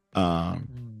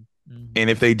 And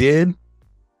if he did,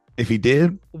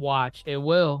 watch, it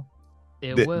will.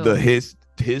 His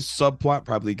subplot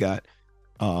probably got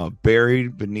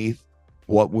buried beneath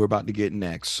what we're about to get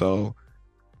next. So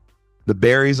the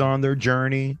Barrys are on their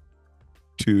journey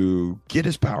to get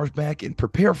his powers back and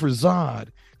prepare for Zod,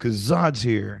 because Zod's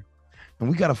here, and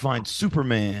we got to find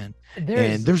Superman.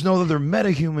 And there's no other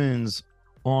metahumans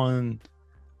on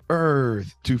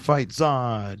Earth to fight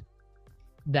Zod.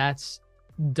 That's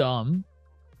dumb.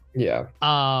 Yeah.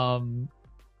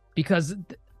 Because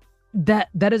that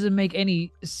doesn't make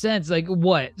any sense. Like,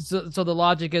 what? So the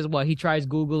logic is what? He tries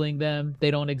Googling them.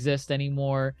 They don't exist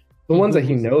anymore. The ones that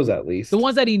he knows, at least. The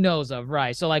ones that he knows of,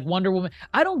 right? So like Wonder Woman.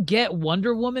 I don't get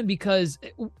Wonder Woman, because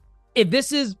if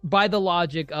this is by the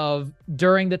logic of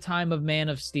during the time of Man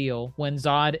of Steel, when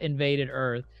Zod invaded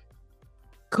Earth,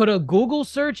 could a Google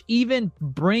search even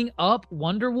bring up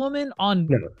Wonder Woman on?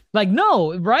 No. Like,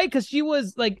 no, right? Because she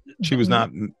was like, she was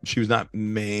not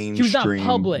mainstream. She was not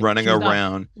public, running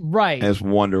around right as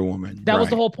Wonder Woman. That was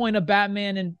the whole point of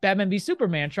Batman and Batman v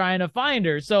Superman, trying to find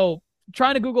her. So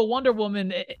trying to Google Wonder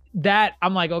Woman, that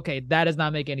I'm like, okay, that does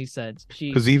not make any sense.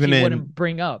 Because even she wouldn't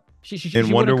bring up in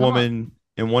Wonder Woman.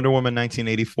 In Wonder Woman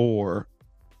 1984,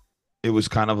 it was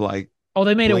kind of like, oh,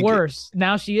 they made it worse.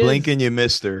 Now she is blink and you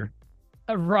missed her.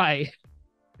 Right.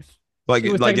 Like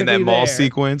in that mall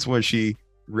sequence where she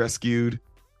rescued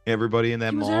everybody in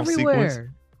that mall everywhere. Sequence.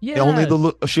 Yeah.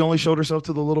 She only showed herself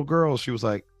to the little girl. She was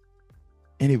like,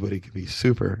 anybody could be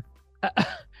super.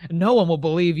 No one will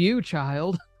believe you,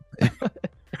 child. If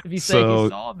you say you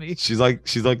saw me. She's like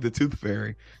the Tooth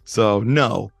Fairy. So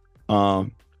no.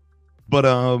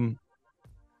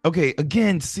 Okay,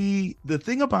 again, see, the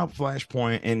thing about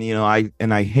Flashpoint,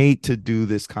 and I hate to do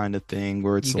this kind of thing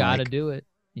where it's you gotta do it.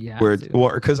 Yeah.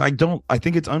 Because I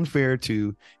think it's unfair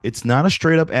it's not a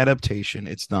straight up adaptation.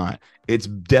 It's not. It's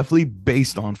definitely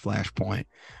based on Flashpoint.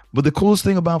 But the coolest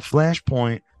thing about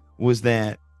Flashpoint was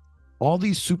that all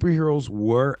these superheroes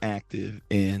were active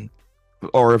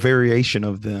or a variation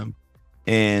of them.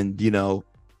 And,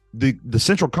 the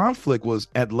central conflict was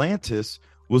Atlantis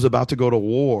was about to go to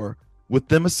war with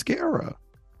Themyscira.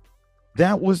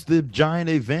 That was the giant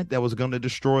event that was going to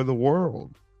destroy the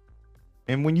world.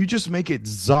 And when you just make it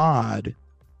Zod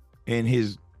and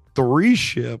his 3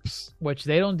 ships, which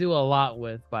they don't do a lot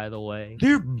with, by the way,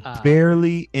 they're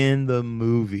barely in the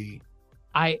movie.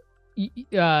 You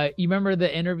remember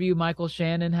the interview Michael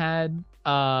Shannon had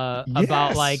about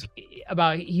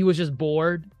he was just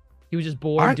bored. He was just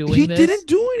bored doing this. He didn't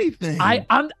do anything.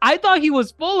 I thought he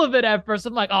was full of it at first.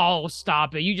 I'm like, oh,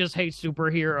 stop it. You just hate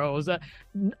superheroes.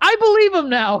 I believe him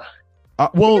now. He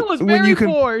was very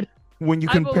bored. When you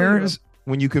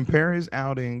compare his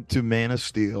outing to Man of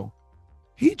Steel,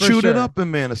 he chewed it up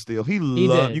in Man of Steel.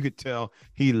 You could tell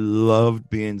he loved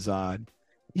being Zod.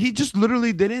 He just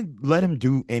literally didn't let him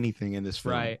do anything in this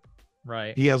film.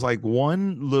 Right. He has like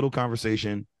one little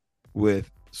conversation with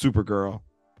Supergirl.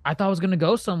 I thought I was gonna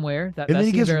go somewhere. And then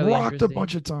he gets rocked a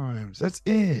bunch of times. That's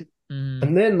it.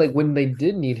 And then, like, when they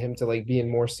did need him to like be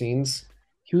in more scenes,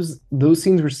 those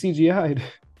scenes were CGI'd.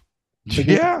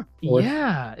 Yeah.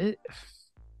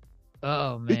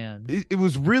 Oh man. It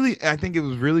was really. I think it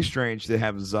was really strange to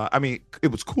have Zod. I mean,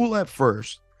 it was cool at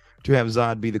first to have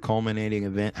Zod be the culminating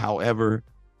event. However,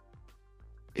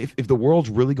 if the world's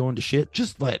really going to shit,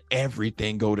 just let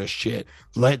everything go to shit.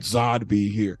 Let Zod be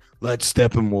here. Let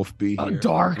Steppenwolf be here.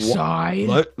 Dark Side.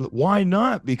 Why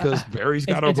not? Because Barry's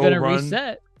got to go run.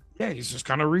 Reset. Yeah, he's just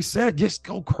gonna reset. Just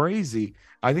go crazy.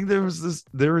 I think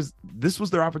this was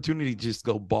their opportunity to just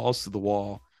go balls to the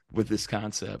wall with this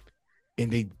concept, and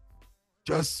they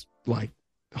just like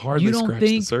hardly scratched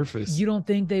the surface. You don't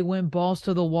think they went balls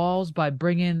to the walls by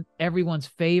bringing everyone's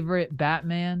favorite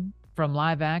Batman from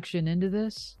live action into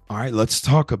this? All right, let's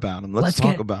talk about him. Let's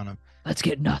talk about him. Let's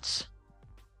get nuts.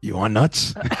 You want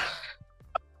nuts?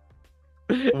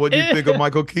 What do you think of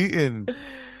Michael Keaton?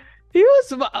 He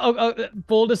was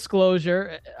full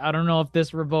disclosure. I don't know if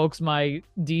this revokes my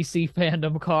DC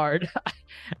fandom card.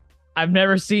 I've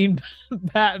never seen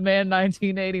Batman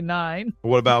 1989.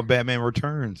 What about Batman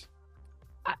Returns?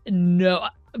 No,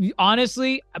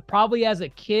 honestly, probably as a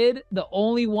kid, the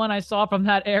only one I saw from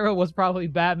that era was probably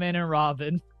Batman and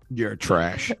Robin. You're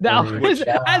trash. That Good was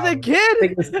job. as a kid.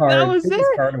 Take this That card. was Take this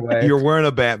it. card away. You're wearing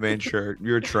a Batman shirt.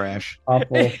 You're trash. Awful.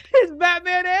 It's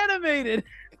Batman animated.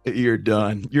 You're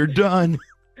done. You're done.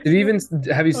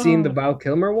 Have you seen the Oh. Val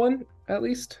Kilmer one at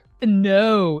least?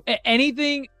 No,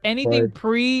 anything Right.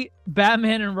 pre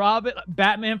Batman and Robin,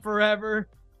 Batman Forever,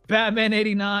 Batman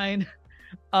 '89.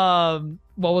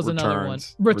 What was another one?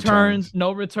 Returns. Returns.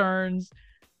 No returns.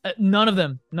 None of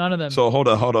them. None of them. So hold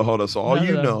on. So all None of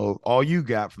you them. know, all you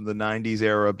got from the '90s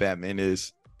era Batman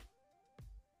is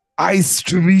 "Nice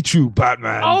to meet you,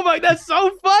 Batman." Oh my, that's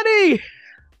so funny.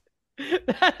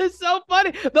 That is so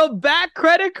funny. The Bat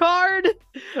credit card,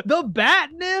 the Bat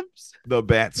nips, The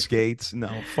Bat skates.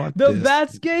 No, fuck the this.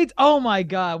 Bat skates. Oh my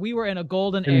god, we were in a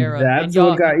golden And era. that's and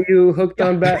what got you hooked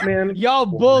on Batman. y'all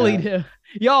bullied him.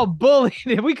 Y'all bullied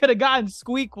him. We could have gotten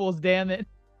squeakles, damn it.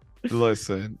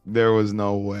 Listen, there was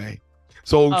no way.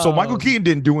 So Michael Oh. Keaton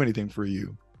didn't do anything for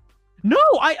you. No,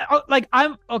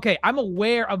 I'm okay. I'm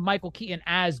aware of Michael Keaton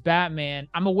as Batman.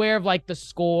 I'm aware of like the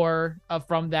score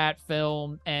from that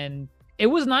film, and it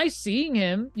was nice seeing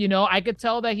him. You know, I could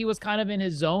tell that he was kind of in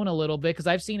his zone a little bit because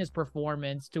I've seen his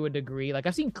performance to a degree. Like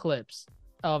I've seen clips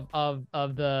of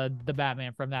the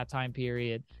Batman from that time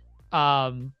period.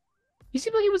 He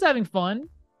seemed like he was having fun.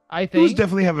 I He think was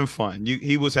definitely having fun.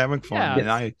 He was having fun,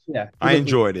 Yeah. and Yeah, I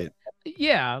enjoyed it.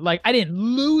 yeah, like I didn't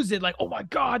lose it. Like, oh my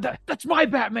god, that's my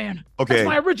Batman. Okay, That's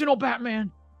my original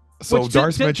Batman. so Which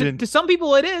Darce to mentioned to some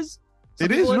people it is. Some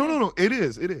it is. people No. It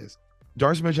is.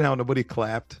 Darce mentioned how nobody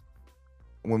clapped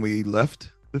when we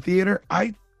left the theater.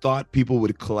 I thought people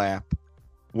would clap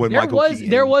when There Michael was Keaton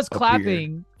there was appeared.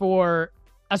 clapping for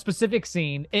a specific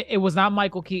scene. It was not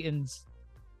Michael Keaton's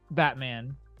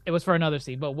Batman. It was for another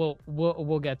scene, but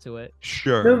we'll get to it.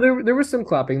 Sure. No, there was some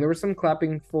clapping. There was some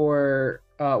clapping for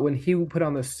when he put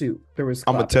on the suit. There was.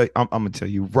 I'm Clapping. gonna tell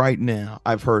you right now.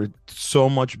 I've heard so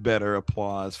much better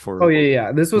applause for. Oh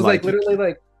yeah. This was like Like- literally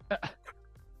like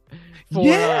For,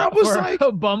 Yeah, I was for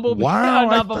like, Bumblebee. wow, I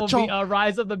Not thought Bumblebee. y'all-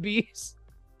 Rise of the Beast.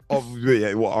 Oh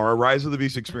yeah, well, our Rise of the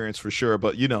Beast experience for sure.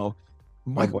 But you know,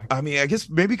 boy. I mean, I guess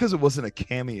maybe because it wasn't a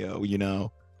cameo. You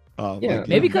know, Yeah, like, Maybe you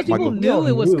know, because people Michael- knew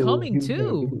it was knew coming he was gonna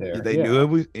too. be there. They Yeah. knew it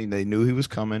was. They knew he was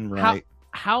coming. Right.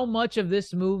 How much of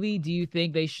this movie do you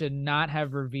think they should not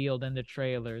have revealed in the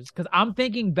trailers? Because I'm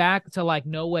thinking back to like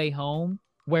No Way Home,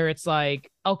 where it's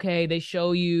like, okay, they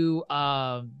show you,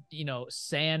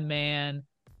 Sandman,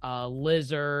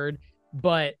 Lizard,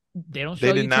 but they don't show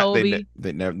They did you not. Toby.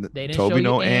 They never. They didn't show Toby, you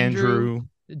no Andrew. Andrew.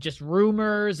 Just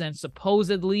rumors and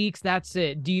supposed leaks. That's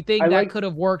it. Do you think I that like- could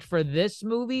have worked for this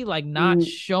movie? Like not Mm.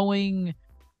 showing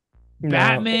No.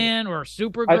 Batman or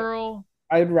Supergirl?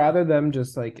 I'd rather them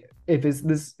just like if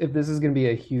this is gonna be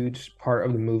a huge part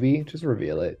of the movie, just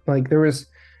reveal it. Like there was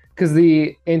because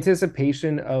the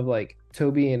anticipation of like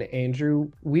Toby and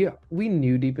Andrew, we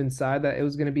knew deep inside that it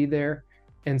was gonna be there.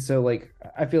 And so like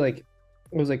I feel like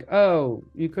it was like, oh,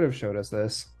 you could have showed us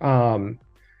this.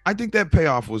 I think that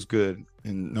payoff was good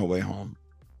in No Way Home.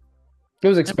 It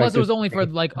was And expected. plus, it was only for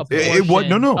like a It was-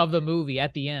 portion no. of the movie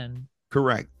at the end.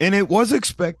 Correct. And it was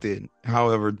expected.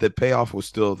 However, the payoff was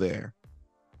still there.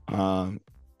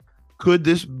 Could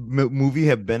this movie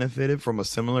have benefited from a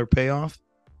similar payoff?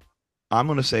 I'm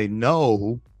going to say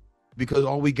no, because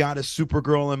all we got is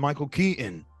Supergirl and Michael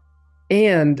Keaton.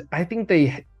 And I think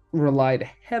they relied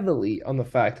heavily on the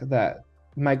fact that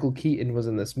Michael Keaton was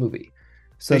in this movie.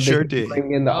 So They sure could did.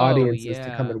 bring in the Oh, audiences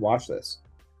to come yeah. and watch this.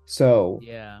 So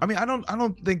Yeah. I mean, I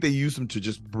don't think they used them to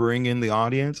just bring in the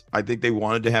audience. I think they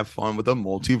wanted to have fun with a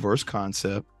multiverse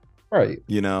concept, right.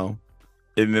 you know.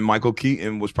 And then Michael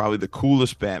Keaton was probably the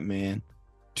coolest Batman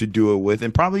to do it with.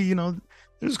 And probably, you know,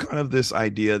 there's kind of this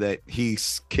idea that he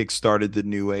kickstarted the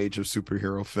new age of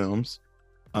superhero films.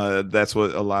 That's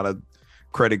what a lot of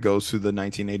credit goes to the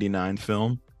 1989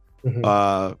 film.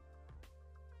 Mhm.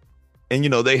 And, you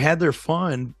know, they had their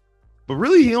fun, but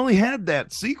really he only had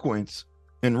that sequence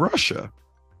in Russia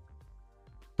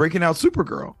breaking out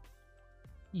Supergirl.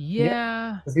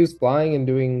 Yeah. 'Cause he was flying and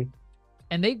doing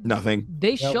And Nothing.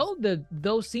 they showed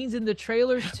those scenes in the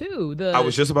trailers too. I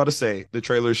was just about to say the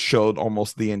trailers showed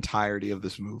almost the entirety of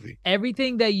this movie.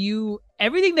 everything that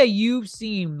you've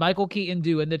seen Michael Keaton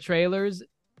do in the trailers,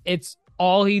 it's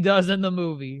all he does in the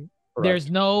movie. correct. There's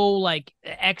no like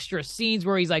extra scenes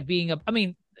where he's like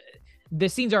the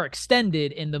scenes are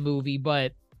extended in the movie,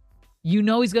 but you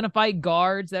know he's gonna fight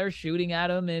guards that are shooting at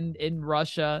him in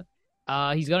Russia.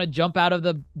 He's gonna jump out of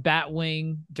the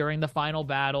Batwing during the final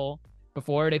battle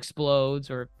before it explodes,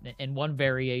 or in one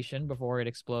variation before it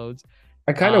explodes.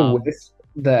 I kind of Um, wish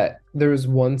that there was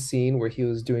one scene where he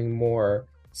was doing more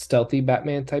stealthy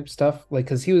Batman type stuff, like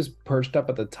because he was perched up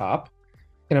at the top,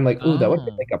 And I'm like, ooh, that would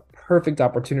be Oh. like a perfect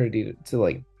opportunity to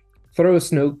like throw a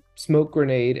smoke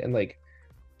grenade and like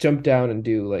jump down and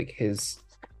do like his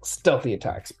stealthy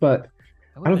attacks. But That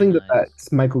I would've don't been think that nice.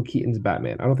 that's Michael Keaton's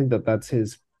Batman. I don't think that that's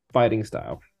his fighting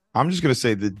style. I'm just gonna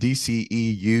say the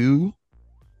DCEU,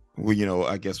 well,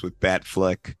 I guess with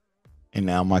Batfleck and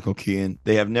now Michael Keaton,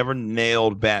 they have never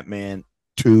nailed Batman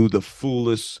to the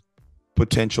fullest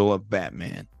potential of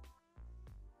Batman.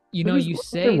 You There know, was- you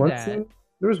wasn't there say one that. scene-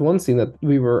 there was one scene that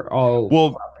we were all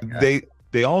Well, laughing at.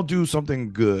 they all do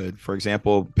something good. For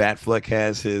example, Batfleck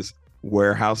has his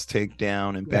warehouse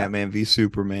takedown in Yeah. Batman v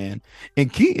Superman,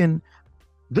 and Keaton.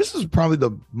 This is probably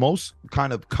the most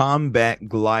kind of combat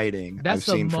gliding That's I've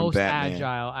the seen from most Batman,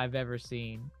 agile I've ever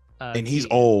seen. and he's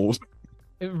Keaton. old.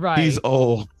 Right. He's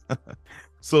old.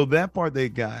 So that part they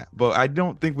got, but I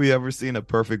don't think we ever seen a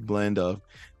perfect blend of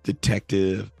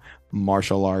detective,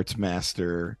 martial arts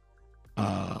master,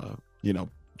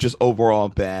 just overall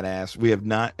badass. We have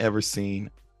not ever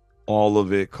seen all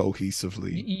of it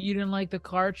cohesively. You didn't like the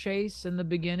car chase in the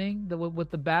beginning, with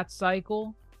the bat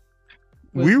cycle?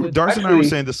 Darcy and I were Actually-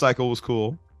 saying the cycle was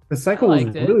cool. The cycle was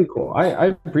liked it. really cool. I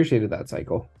appreciated that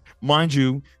cycle. Mind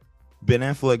you, Ben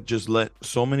Affleck just let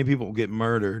so many people get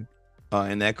murdered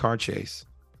in that car chase.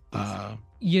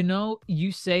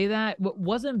 You say that, but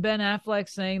wasn't Ben Affleck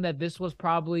saying that this was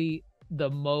probably the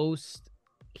most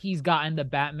he's gotten the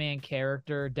Batman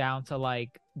character down to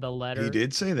like the letter? He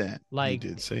did say that. Like, he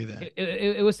did say that.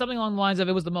 It was something along the lines of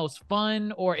it was the most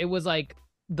fun, or it was like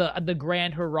the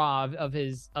grand hurrah of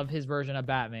his version of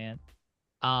Batman.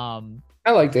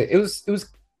 I liked it. It was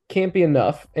campy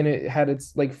enough, and it had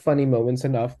its like funny moments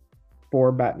enough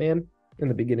for Batman in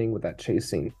the beginning with that chase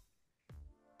scene.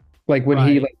 Like when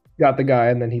he Right. like got the guy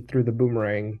and then he threw the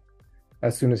boomerang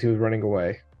as soon as he was running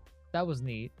away. That was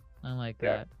neat. I like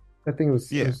Yeah. that. I think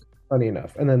Yeah. it was funny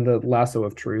enough. And then the lasso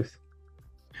of truth.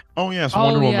 Oh yes,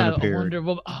 Wonder Woman appeared. Wonder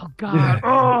Woman. Oh god.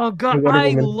 Oh god. The Wonder I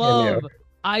Woman love cameo.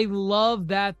 I love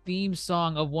that theme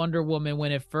song of Wonder Woman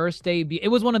when it first debuted. It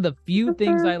was one of the few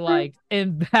things I liked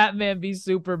in Batman v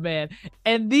Superman.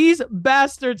 And these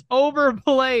bastards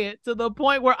overplay it to the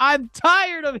point where I'm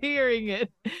tired of hearing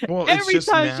it. Well, it's Every just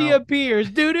time she now- appears.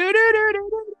 Do do do do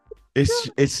do.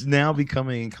 It's now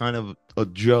becoming kind of a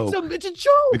joke. It's a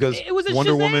joke. Because it was a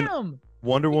Wonder Shazam. Woman-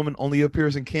 Wonder Woman only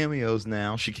appears in cameos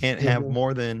now. She can't have Mhm.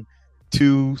 more than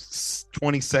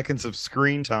 20 seconds of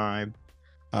screen time.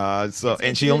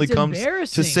 And she only comes to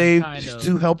embarrassing, save kind of.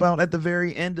 to help out at the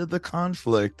very end of the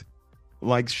conflict.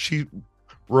 Like she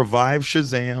revived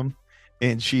Shazam,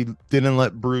 and she didn't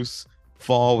let Bruce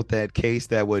fall with that case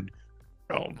that would,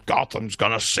 Gotham's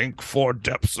gonna sink 4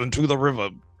 depths into the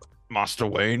river, Master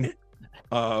Wayne.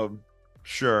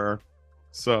 Sure.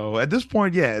 So at this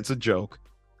point, yeah, it's a joke.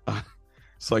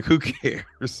 It's like, who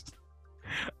cares?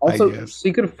 Also, guess.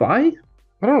 she could fly?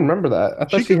 I don't remember that. I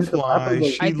thought She can hit the map fly. of,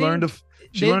 like- She I learned to. think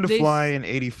She they- learned to they- fly in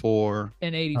 '84.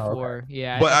 In 84.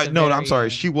 Yeah. But at the no, I'm very sorry.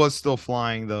 end. She was still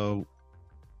flying though,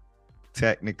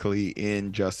 technically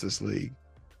in Justice League,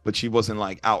 but she wasn't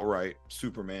like outright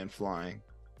Superman flying.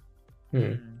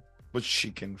 Hmm. But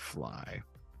she can fly.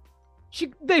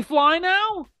 They fly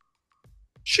now?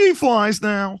 She flies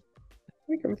now.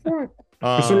 She can fly.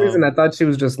 For some reason, I thought she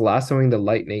was just lassoing the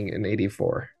lightning in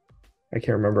 '84. I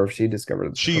can't remember if she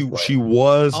discovered she her flight. she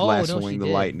was Oh, no, lassoing she the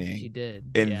did. lightning, She did.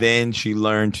 and yeah. then she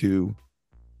learned to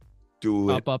do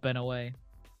it. up and away.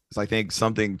 'Cause I think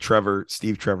something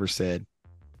Steve Trevor said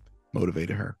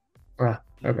motivated her.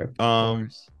 Okay.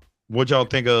 What y'all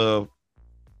think of?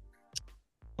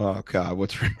 Oh God,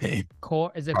 what's her name?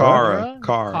 Is it Kara,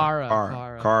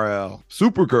 Kara. Kara-El,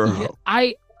 Supergirl. Yeah,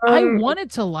 I Um,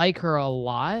 wanted to like her a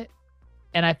lot,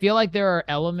 and I feel like there are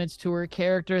elements to her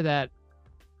character that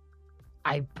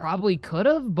I probably could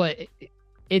have, but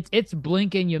it's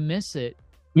blink and you miss it.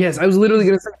 Yes, I was literally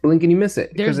gonna say blink and you miss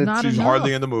it There's because not She's enough.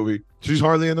 hardly in the movie. She's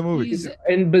hardly in the movie. He's-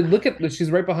 but look at she's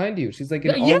right behind you. She's like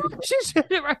in all yeah, the-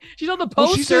 she's on the Well,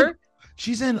 she's poster.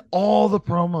 She's in all the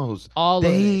promos. all of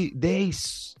it. They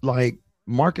like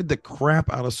market the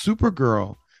crap out of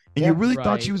Supergirl, and you Yeah, really thought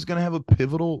right. she was gonna have a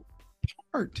pivotal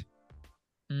part.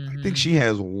 I Mhm. think she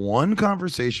has one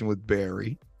conversation with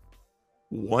Barry,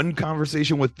 one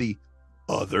conversation with the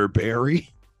other Barry,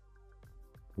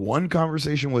 one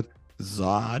conversation with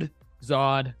Zod,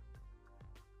 Zod.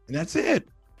 and that's it.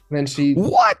 And then she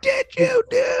What did you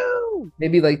do?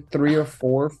 maybe like 3 or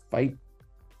 4 fight,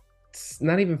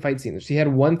 not even fight scenes. She had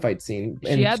one fight scene.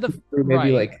 She had the- threw maybe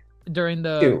right. like During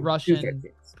the 2 Russian fight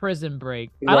scenes. prison break.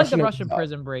 The I like the Russian Russian episode.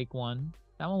 prison break one.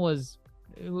 That one was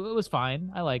it was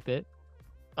fine. I liked it.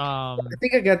 I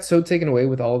think I got so taken away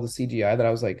with all the CGI that I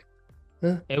was like,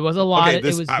 It was a lot. Okay, it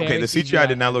was the very CGI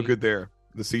did not look heavy. good there.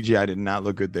 The CGI did not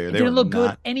look good there. It They didn't were look good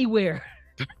not. anywhere.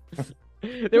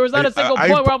 There was not a single point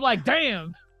where I'm like,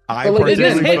 damn. I But, like,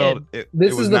 personally again, felt it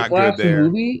This was is the not Flash good there.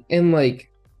 movie, and like,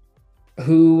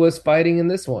 who was fighting in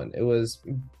this one? It was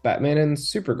Batman and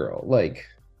Supergirl. Like,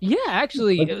 Yeah,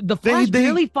 actually, Like, the Flash they-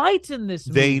 barely fights in this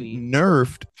They movie.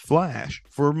 nerfed Flash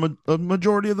for a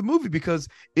majority of the movie because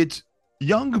it's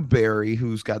young Barry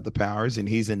who's got the powers and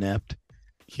he's inept.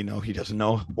 You know, he doesn't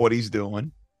know what he's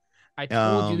doing. I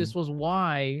told you um, this was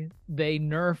why they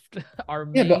nerfed our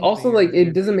yeah, but main also Barry. like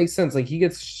it doesn't make sense. Like he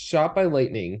gets shot by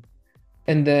lightning,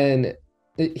 and then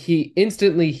he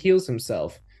instantly heals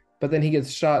himself, but then he gets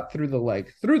shot through the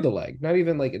leg. Not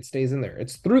even like it stays in there.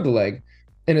 It's through the leg,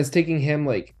 and it's taking him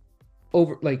like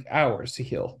over like hours to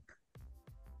heal.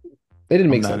 They didn't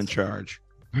I'm make not sense. in charge.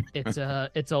 It's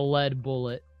a lead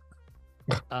bullet.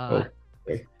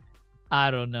 Okay.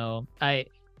 I don't know. I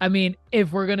mean,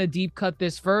 if we're gonna deep cut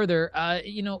this further, how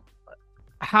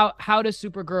does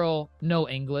Supergirl know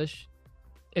English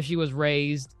if she was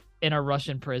raised in a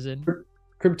Russian prison?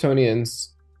 Kryptonians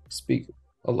speak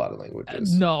a lot of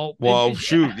languages. No. Well,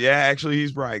 shoot. Yeah, actually,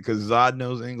 he's right because Zod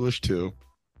knows English too.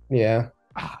 Yeah.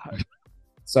 I'm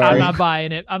Sorry. not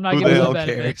buying it. I'm not Who giving the the hell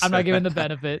benefit. cares? I'm not giving the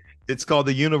benefit. It's called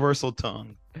the universal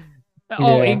tongue.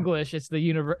 Oh, Yeah. English. It's the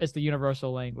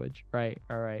universal language. Right.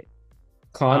 All right.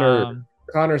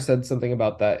 Connor said something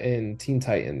about that in Teen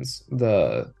Titans,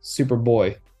 the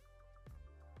Superboy.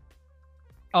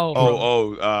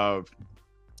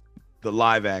 The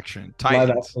live action Live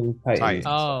Titans. action Titans. Titans.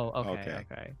 Oh, okay. Okay.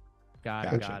 Okay.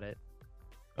 Got Gotcha. it.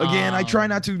 Again, I try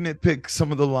not Um, to nitpick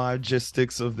some of the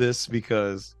logistics of this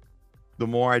because the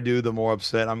more I do, the more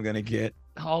upset I'm gonna get.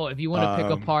 Oh, if you want to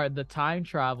pick Um, apart the time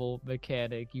travel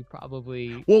mechanic, you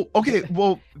probably Well, okay,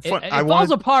 well, it I falls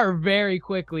wanted, apart very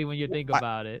quickly when you think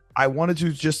about it. I wanted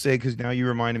to just say because now you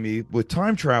reminded me with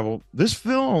time travel, this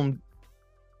film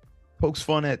pokes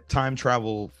fun at time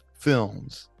travel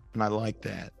films, and I like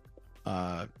that.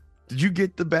 Did you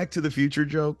get the Back to the Future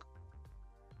joke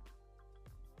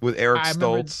with Eric I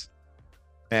remember- Stoltz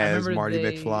as remember Marty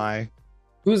they- McFly?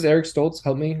 Who's Eric Stoltz?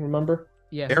 Help me remember.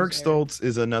 Yeah, Eric who's Stoltz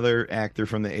is another actor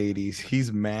from the 80s.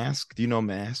 He's Mask. Do you know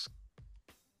Mask?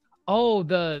 Oh,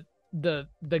 the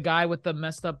guy with the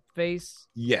messed up face.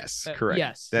 Yes, correct.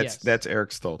 yes, That's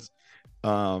Eric Stoltz.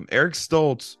 Eric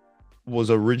Stoltz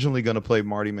was originally going to play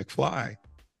Marty McFly,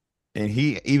 and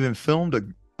he even filmed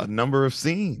a number of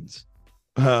scenes.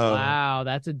 Wow,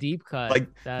 that's a deep cut. Like,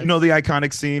 That's, you know the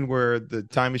iconic scene where the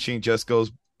time machine just goes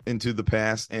into the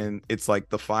past, and it's like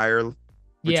the fire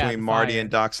Yeah, between the Marty fire. and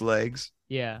Doc's legs.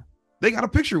 Yeah. They got a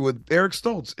picture with Eric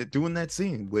Stoltz doing that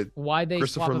scene with. Why'd they swap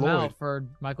Christopher him Lloyd. out for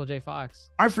Michael J. Fox?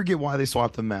 I forget why they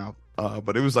swapped him out,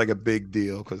 but it was like a big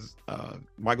deal because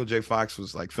Michael J. Fox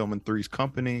was like filming Three's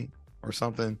Company or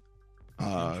something.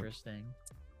 Interesting.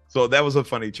 So that was a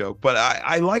funny joke. But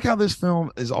I like how this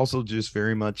film is also just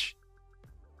very much.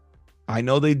 I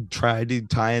know they tried to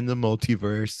tie in the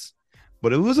multiverse,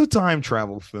 but it was a time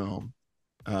travel film.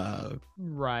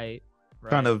 Right.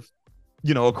 Kind of,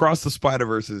 Across the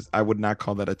Spider-Verse I would not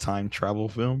call that a time travel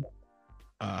film.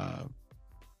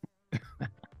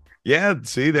 Yeah,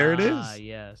 see, there it is.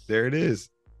 Yes. There it is.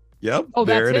 Yep. Oh,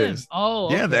 there that's it him. is. Oh,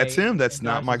 Yeah, okay. that's him. That's In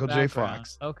not Darcy's Michael J. background.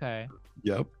 Fox. Okay.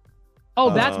 Yep. Oh,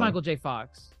 that's Uh, Michael J.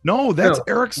 Fox. No, that's No,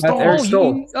 Eric that's Stoltz. Eric Oh,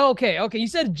 Stoltz. okay. You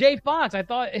said J. Fox. I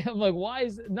thought I'm like, why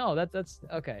is no? That's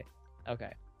okay. That's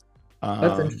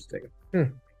Um,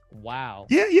 interesting. Wow.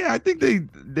 yeah. I think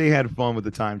they had fun with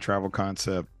the time travel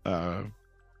concept.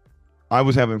 I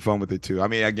was having fun with it too. I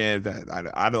mean, again,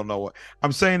 I don't know what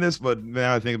I'm saying this, but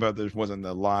now I think about it, there wasn't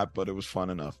a lot, but it was fun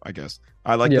enough, I guess.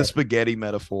 I like Yeah. the spaghetti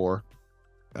metaphor.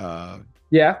 Yeah,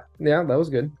 that was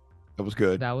good. That was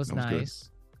good. That was good. nice.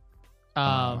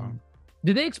 Um,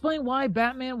 Did they explain why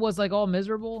Batman was like all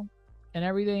miserable and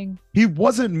everything? He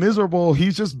wasn't miserable.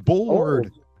 He's just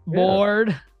bored. Yeah.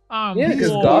 Bored. I'm Yeah,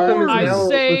 because bored. Gotham is I now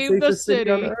saved the safest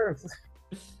city on city. Earth.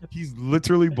 He's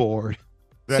literally bored.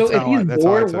 So if he's that's how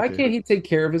I bored, took why it. can't he take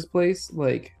care of his place?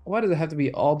 Like, why does it have to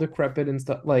be all decrepit and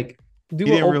stuff? Like, do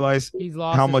He a didn't realize He's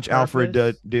lost how his much Alfred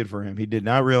purpose. did for him. He did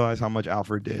not realize how much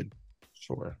Alfred did.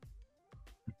 Sure.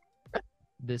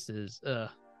 This is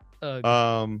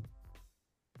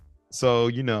So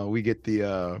we get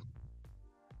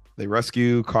they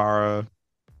rescue Kara.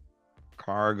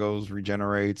 Kara goes,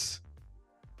 regenerates.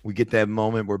 We get that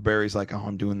moment where Barry's like, "Oh,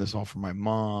 I'm doing this all for my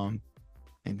mom,"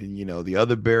 and then the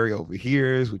other Barry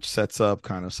overhears, which sets up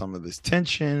kind of some of this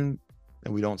tension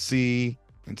that we don't see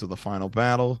until the final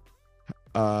battle.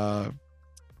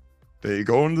 They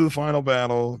go into the final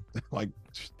battle, like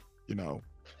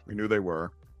we knew they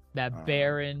were. that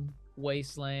barren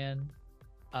wasteland.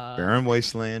 Barren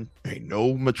Wasteland. Ain't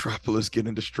no metropolis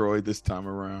getting destroyed this time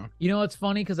around. You know what's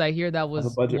funny? Because I hear that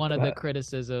was budget one for of the that.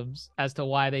 criticisms as to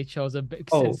why they chose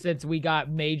Oh. since we got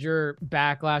major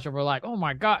backlash over like, oh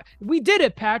my god, we did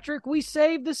it, Patrick. We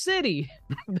saved the city.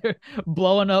 They're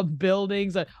blowing up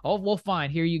buildings. Like, oh well, fine.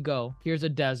 Here you go. Here's a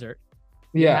desert.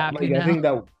 Yeah, happy like, I think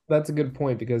now? that's a good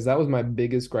point because that was my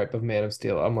biggest gripe of Man of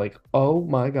Steel. I'm like, oh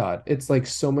my God, it's like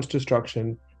so much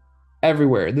destruction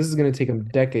everywhere. This is gonna take them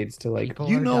decades to like. People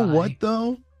You are know what dying.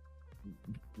 though?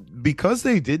 Because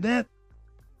they did that,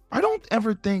 I don't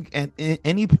ever think at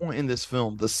any point in this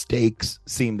film the stakes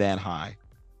seem that high.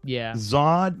 Yeah.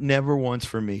 Zod never once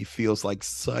for me feels like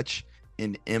such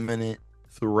an imminent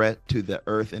threat to the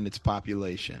Earth and its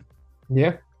population.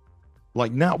 Yeah,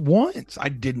 Like not once. I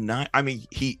did not. I mean,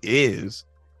 he is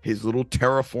his little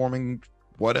terraforming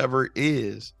whatever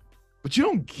is, but you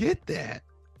don't get that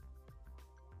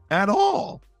at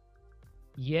all.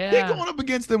 Yeah. They're going up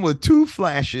against them with two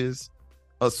Flashes,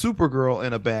 a Supergirl,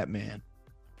 and a Batman.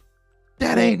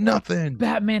 That ain't nothing.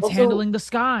 Batman's Also- handling the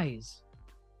skies.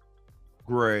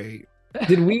 Great.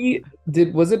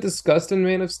 was it discussed in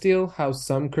Man of Steel how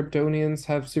some Kryptonians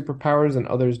have superpowers and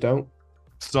others don't?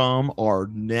 Some are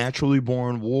naturally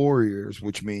born warriors,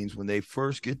 which means when they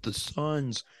first get the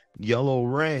sun's yellow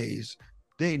rays,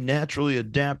 they naturally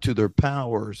adapt to their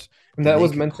powers. And that they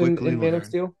was can mentioned quickly in Man of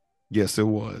learn. There Yes, it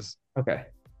was. Okay.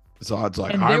 Zod's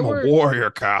like, And there I'm were- a warrior,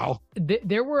 Kyle.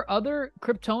 There were other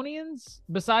Kryptonians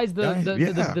besides the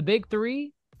Yeah. the big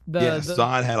three. Yes,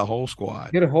 Zod had a whole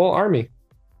squad. Get a whole army.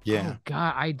 Yeah. Oh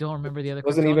God, I don't remember the other. It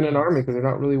wasn't even an Kryptonians. army because they're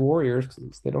not really warriors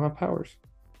because they don't have powers.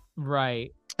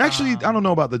 Right. Actually, I don't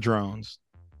know about the drones.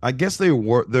 I guess there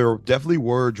definitely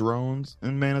were drones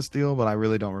in Man of Steel, but I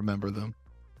really don't remember them.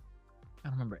 I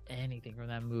don't remember anything from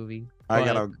that movie. I but,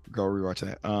 gotta go rewatch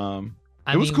that.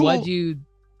 I it was mean, cool. What you?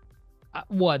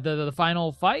 What the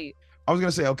final fight? I was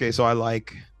gonna say, okay, so I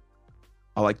like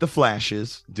the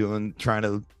Flashes trying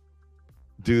to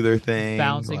do their thing,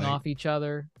 Bouncing like, off each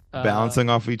other. bouncing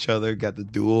off each other. Got the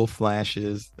dual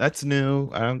Flashes. That's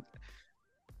new.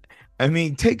 I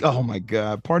mean, oh my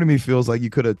god! Part of me feels like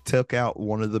you could have took out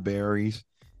one of the berries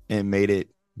and made it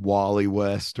Wally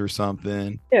West or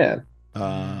something. Yeah.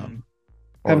 Um,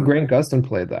 Have or- Grant Gustin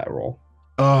played that role.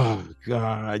 Oh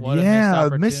god, What a yeah,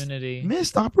 missed opportunity.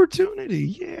 missed opportunity.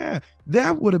 Yeah,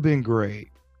 that would have been great.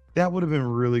 That would have been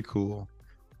really cool.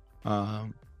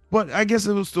 But I guess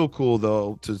it was still cool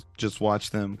though to just watch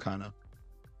them kind of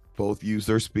both use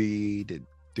their speed and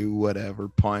do whatever,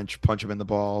 punch them in the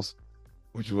balls,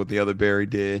 which is what the other Barry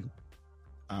did.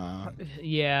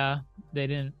 Yeah, they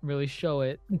didn't really show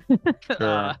it.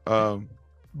 Sure.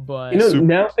 But You know, Super-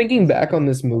 now thinking back on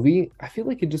this movie, I feel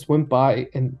like it just went by,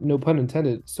 and no pun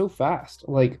intended, so fast.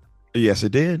 Like Yes,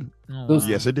 it did. oh, those-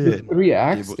 wow. Yes, it the did. 3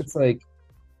 acts, but- it's like,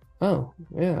 oh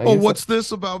yeah. I Oh, guess what's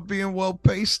this about being well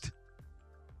paced?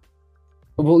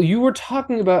 well, you were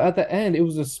talking about at the end, it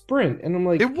was a sprint, and I'm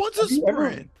like, It was a have you ever-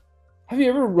 sprint. have you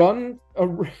ever run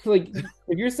like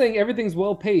if you're saying everything's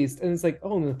well paced, and it's like,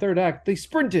 oh, in the third act they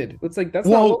sprinted. It's like that's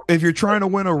not. Well, if you're trying to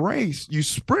win a race, you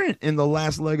sprint in the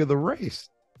last leg of the race.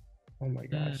 Oh my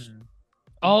gosh, Mm.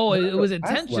 Oh, it That's was what-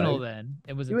 that's intentional why. then.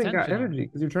 It was you ain't got intentional. energy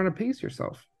because you're trying to pace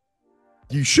yourself.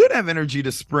 You should have energy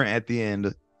to sprint at the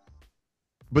end.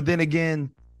 But then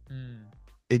again, Mm.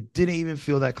 it didn't even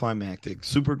feel that climactic.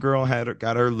 Supergirl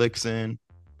got her licks in.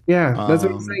 Yeah, that's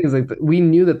what I'm Um, saying. Is like we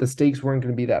knew that the stakes weren't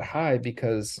going to be that high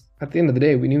because at the end of the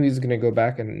day, we knew he was going to go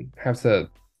back and have to.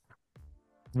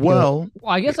 Well,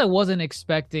 Well, I guess I wasn't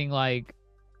expecting like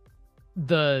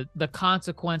the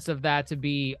consequence of that to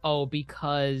be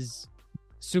because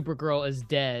Supergirl is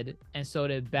dead and so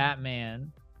did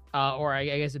Batman, or I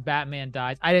guess if Batman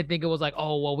dies. I didn't think it was like,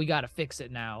 oh well, we got to fix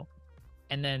it now,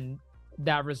 and then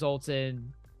that results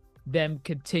in them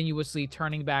continuously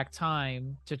turning back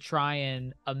time to try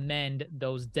and amend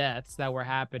those deaths that were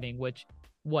happening, which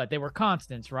they were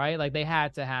constants, right? Like they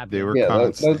had to happen. They were Yeah, that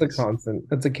was a constants. constant.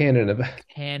 That's a canon event.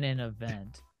 Canon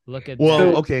event. Look at Well,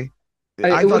 that. okay. I-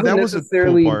 I it thought that wasn't was a cool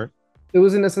necessarily- part. It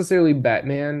wasn't necessarily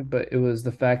Batman, but it was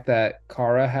the fact that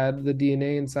Kara had the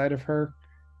DNA inside of her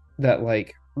that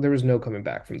like there was no coming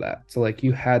back from that. So like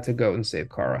you had to go and save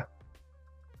Kara.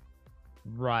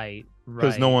 Right.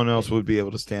 Because Right. no one else would be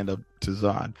able to stand up to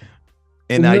Zod.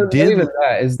 And No, I not did. even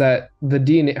that is that the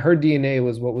DNA, her DNA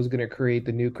was what was going to create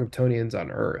the new Kryptonians on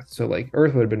Earth. So like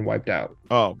Earth would have been wiped out.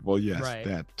 Oh, well, yes, Right.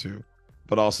 that too.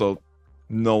 But also,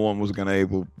 no one was going to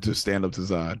able to stand up to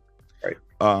Zod.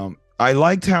 Right. I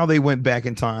liked how they went back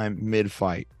in time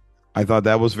mid-fight. I thought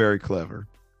that was very clever.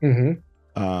 Hmm.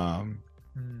 Um,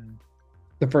 Hmm.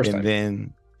 The first and time.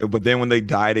 then, but then when they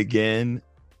died again,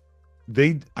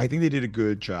 I think they did a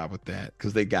good job with that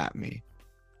because they got me.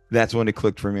 That's when it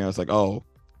clicked for me. I was like, oh,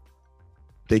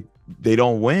 they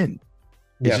don't win.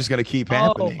 It's Yeah. just gonna keep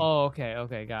happening. Oh,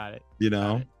 okay, got it. You Got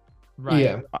know, it. Right.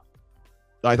 Yeah.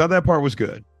 I thought that part was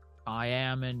good. I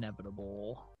am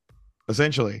inevitable.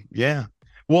 Essentially, yeah.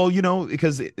 Well,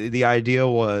 because the idea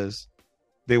was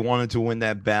they wanted to win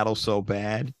that battle so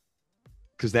bad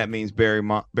because that means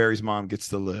Barry's mom gets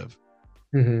to live.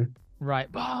 Hmm. Right.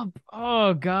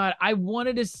 Oh God. I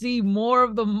wanted to see more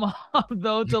of the mom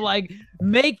though to like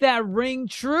make that ring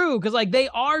true. Cause like they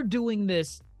are doing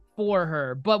this for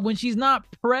her. But when she's not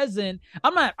present,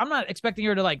 I'm not expecting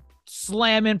her to like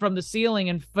slam in from the ceiling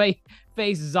and face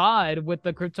Zod with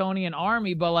the Kryptonian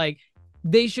army, but like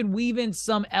they should weave in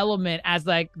some element as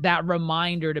like that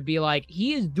reminder to be like,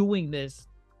 he is doing this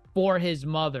for his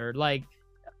mother. Like,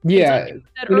 Yeah. it's like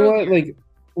said You know what? earlier. Like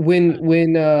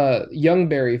when young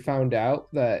Barry found out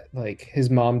that like his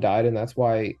mom died and that's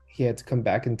why he had to come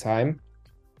back in time,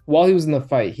 while he was in the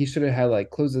fight, he should have had like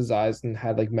closed his eyes and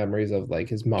had like memories of like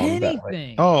his mom that like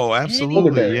Anything. Oh,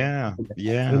 absolutely. Barry. Yeah.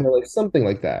 you Yeah. know, like something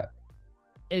like that.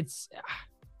 It's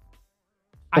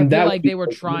I And that feel would like be, they were like,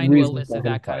 the trying to reason for elicit him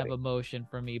that kind of fighting. emotion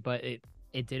from me, but it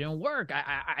didn't work.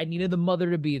 I needed the mother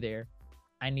to be there.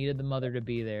 I needed the mother to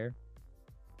be there.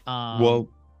 Well,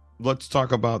 let's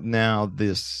talk about now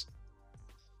this.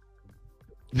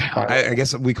 I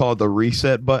guess we call it the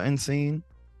reset button scene.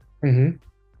 Mhm.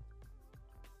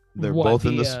 They're what both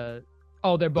in the,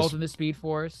 the they're both in the Speed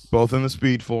Force. both in the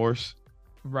Speed Force.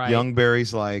 Right. Young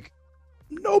Barry's like,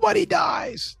 nobody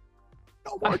dies.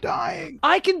 No more dying.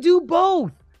 I can do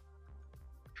both.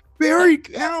 Barry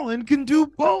Allen can do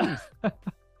both.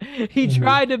 He Mhm.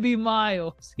 tried to be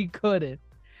Miles. He couldn't.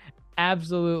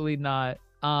 Absolutely not.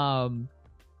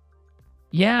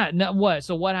 Yeah, no, what?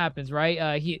 So what happens,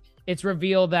 right? It's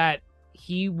revealed that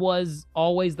he was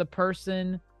always the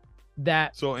person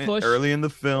that So pushed early in the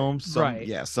film,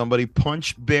 Right. somebody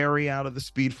punched Barry out of the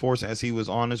Speed Force as he was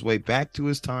on his way back to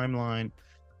his timeline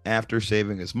after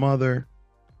saving his mother.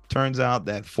 Turns out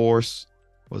that force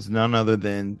was none other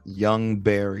than young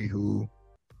Barry, who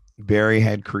Barry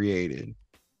had created.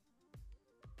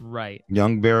 Right.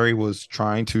 Young Barry was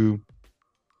trying to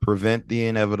prevent the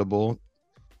inevitable.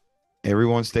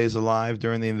 Everyone stays alive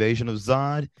during the invasion of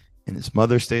Zod, and his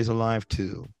mother stays alive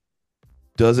too.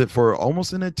 Does it for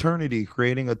almost an eternity,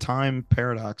 creating a time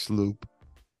paradox loop.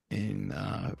 And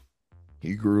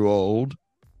he grew old,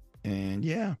 and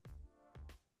yeah,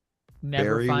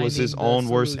 Never Barry was his finding the own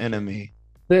worst solution. enemy.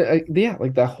 Yeah,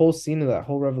 like that whole scene of that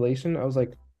whole revelation, I was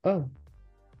like, oh,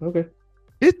 okay.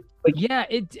 Yeah,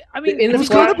 I mean, In It the was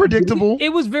Flash kind of predictable. it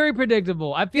was very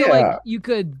predictable. I feel Yeah. like you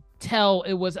could tell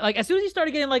it was like as soon as you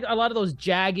started getting like a lot of those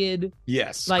jagged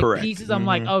Yes, like correct. pieces, I'm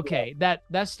like, Mhm. okay,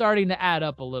 that's starting to add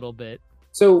up a little bit.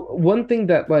 So one thing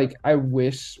that like I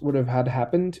wish would have had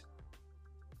happened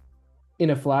in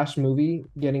a Flash movie,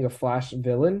 getting a Flash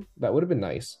villain, that would have been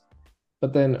nice.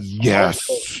 But then Yes.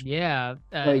 also, Yeah,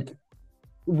 like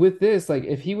with this, like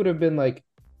if he would have been like,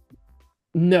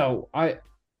 no,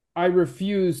 I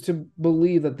refuse to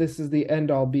believe that this is the end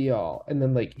all be all, and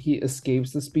then like he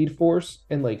escapes the Speed Force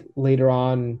and like later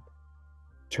on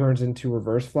turns into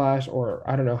Reverse Flash, or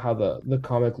I don't know how the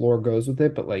comic lore goes with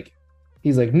it, but like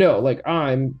he's like, no, like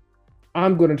I'm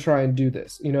gonna try and do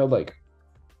this, you know, like,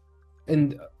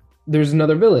 and there's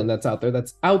another villain that's out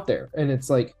there, and it's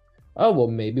like, oh well,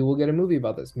 maybe we'll get a movie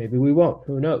about this, maybe we won't,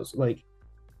 who knows? Like,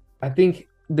 I think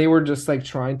they were just like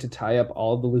trying to tie up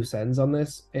all the loose ends on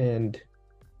this, and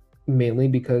mainly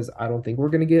because I don't think we're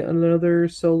gonna get another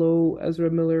solo Ezra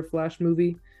Miller Flash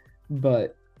movie,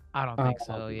 but I don't think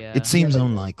so. Yeah, It seems like-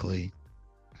 unlikely.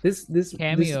 this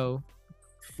cameo.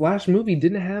 Flash movie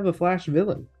didn't have a Flash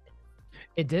villain.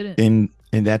 It didn't.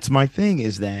 And that's my thing,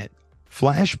 is that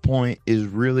Flashpoint is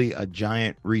really a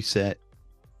giant reset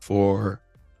for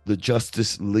the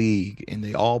Justice League, and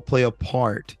they all play a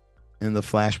part in the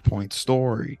Flashpoint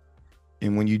story.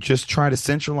 And when you just try to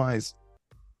centralize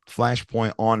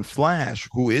Flashpoint on Flash,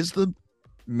 who is the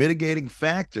mitigating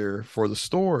factor for the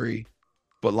story,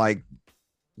 but like,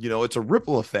 it's a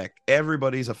ripple effect.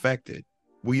 Everybody's affected.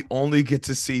 We only get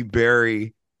to see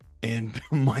Barry and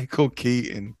Michael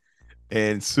Keaton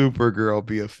and Supergirl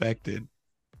be affected.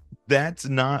 That's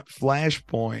not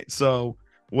Flashpoint. So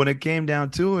when it came down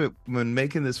to it, when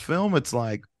making this film, it's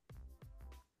like,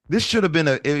 this should have been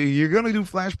if you're going to do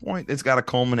Flashpoint, it's got to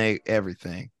culminate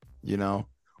everything.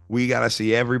 We got to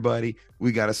see everybody.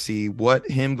 We got to see what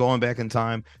him going back in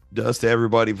time does to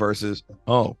everybody versus,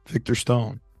 Victor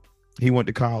Stone. He went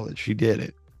to college. He did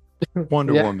it.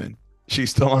 Wonder Yeah. Woman. She's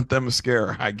still on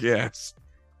Themyscira, I guess.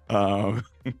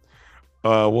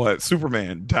 what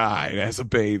Superman died as a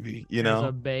baby, you As know.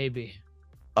 a baby.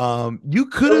 You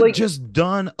could have like- just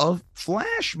done a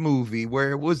Flash movie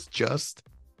where it was just,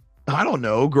 I don't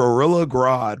know, Gorilla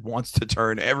Grodd wants to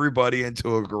turn everybody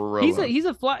into a gorilla. He's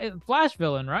a Flash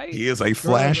villain, right? He is a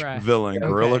Flash Grodd. villain, Okay.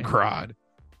 Gorilla Grodd.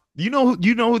 You know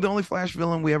who the only Flash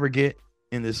villain we ever get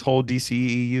in this whole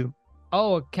DCEU?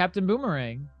 Oh, Captain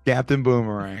Boomerang Captain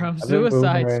Boomerang. from Captain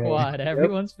Suicide Boomerang. Squad, Yep.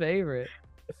 everyone's favorite.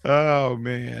 Oh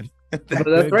man. But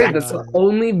that's right. That's the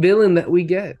only villain that we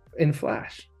get in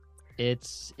Flash.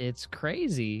 It's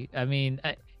crazy. I mean,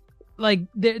 like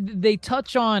they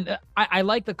touch on. I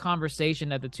like the conversation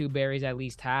that the two Barrys at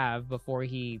least have before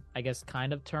he, I guess,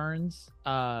 kind of turns.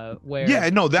 Where Yeah,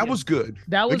 no, that was good.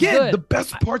 that was Again, good. the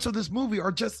best parts of this movie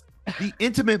are just the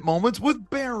intimate moments with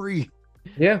Barry.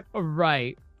 Yeah.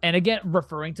 Right. And again,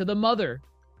 referring to the mother.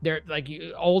 They're like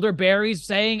older Barry's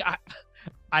saying,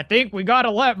 I think we gotta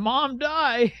let mom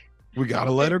die. We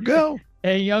gotta let her go.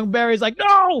 And young Barry's like,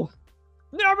 no,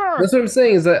 never. That's what I'm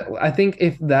saying is that I think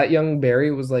if that young Barry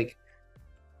was like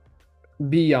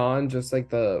beyond just like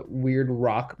the weird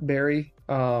rock Barry,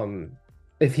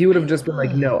 if he would have just been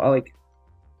like, no,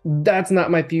 that's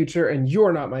not my future and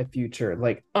you're not my future.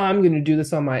 Like, I'm gonna do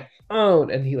this on my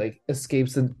own. And he like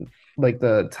escapes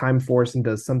the time force and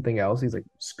does something else. He's like,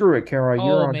 screw it, Kara,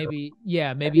 you're Oh, on. maybe,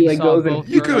 yeah, maybe He, you like, saw goes and- both.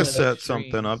 You could have versions set of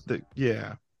something up extremes. that,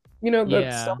 yeah. You know, that's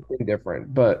Yeah. something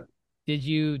different. But Did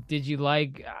you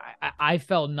like? I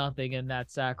felt nothing in that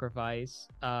sacrifice,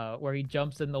 where he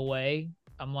jumps in the way.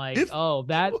 I'm like, If- oh,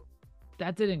 that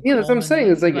didn't. Yeah, that's what I'm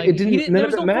saying. It's like, it didn't- none There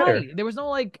of was it no mattered. fight. There was no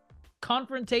like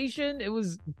confrontation. It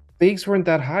was stakes weren't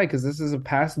that high because this is a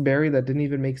past Barry that didn't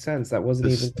even make sense. That wasn't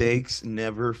The even stakes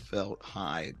never felt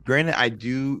high. Granted, I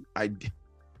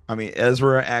mean,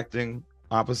 Ezra acting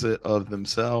opposite of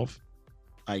themselves.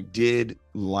 I did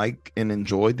like and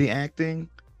enjoyed the acting,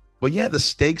 but yeah, the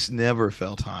stakes never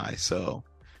felt high. So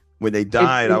when they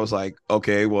died, I was like,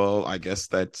 okay, well, I guess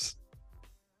that's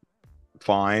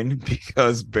fine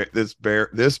because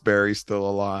this Barry's still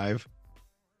alive.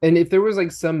 And if there was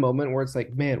like some moment where it's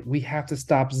like, man, we have to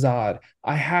stop Zod.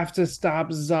 I have to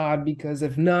stop Zod because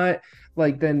if not,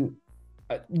 like then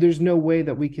there's no way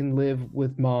that we can live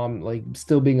with mom like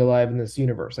still being alive in this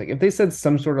universe. Like if they said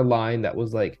some sort of line that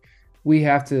was like, we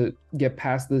have to get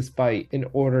past this fight in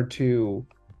order to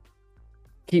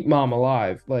keep mom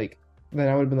alive, like then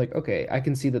I would have been like, okay, I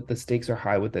can see that the stakes are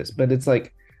high with this. But it's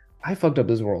like, I fucked up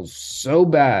this world so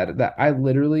bad that I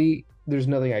literally there's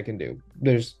nothing I can do.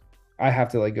 I have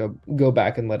to like go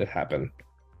back and let it happen.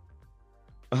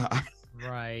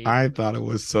 right. I thought it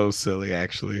was so silly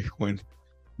actually when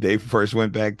they first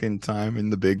went back in time in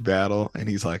the big battle, and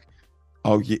he's like,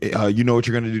 "Oh, you know what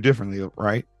you're gonna do differently,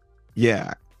 right?"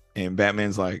 Yeah, and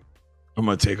Batman's like, "I'm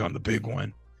gonna take on the big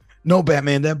one." No,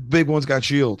 Batman, that big one's got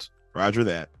shields. Roger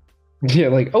that. Yeah,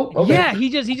 like, oh, okay. Yeah, he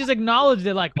just acknowledged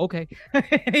it, like, okay.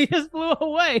 He just flew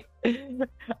away. I mean,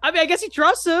 I guess he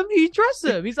trusts him. He's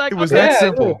like, It was okay, that Yeah,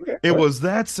 simple. yeah. It was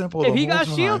that simple. if the he whole got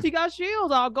time. shields, he got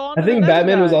shields. I'll go on. I to the think next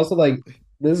Batman was guy. also like,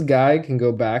 this guy can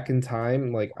go back in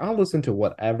time. Like, I'll listen to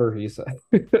whatever he said.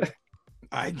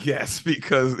 I guess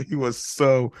because he was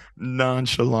so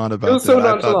nonchalant about It was that. so I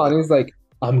thought nonchalant. He's like,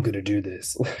 I'm gonna do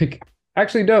this. Like,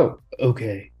 actually, no.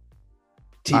 Okay.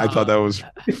 I thought that was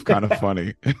kind of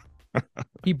funny.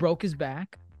 He broke his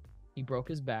back.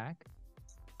 That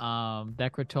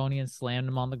Kryptonian slammed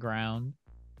him on the ground.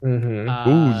 Mhm.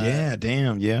 Oh yeah,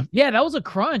 damn, yeah. Yeah, that was a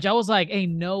crunch. I was like,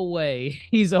 ain't no way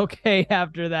he's okay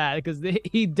after that because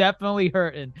he definitely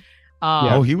hurting.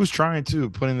 Oh, he was trying to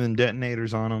putting the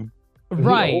detonators on him.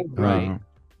 Right, old, right. Uh,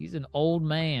 He's an old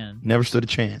man. never stood a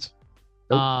chance.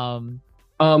 Nope.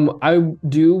 I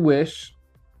do wish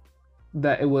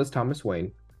that it was Thomas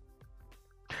Wayne.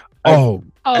 Oh,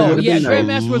 Oh yeah, Absolutely. Trey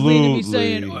Mesh was leading me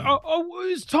saying, Absolutely. "Oh,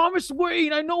 it's Thomas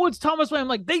Wayne. I know it's Thomas Wayne." I'm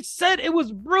like, they said it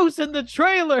was Bruce in the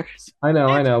trailers. I know,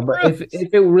 It's but Bruce.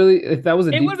 if that was a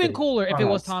It deep would have been fake, cooler if it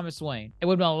was us. Thomas Wayne. It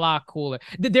would have been a lot cooler.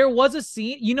 There was a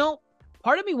scene,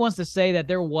 part of me wants to say that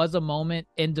there was a moment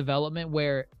in development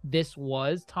where this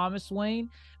was Thomas Wayne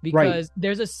because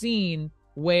there's a scene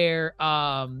where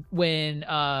when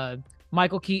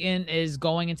Michael Keaton is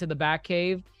going into the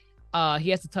Batcave, he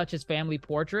has to touch his family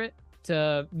portrait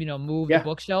to move Yeah. the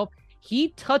bookshelf. He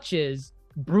touches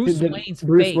Bruce Wayne's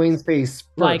Bruce face. Wayne's face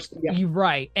first. Like Yeah. you're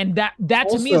right, and that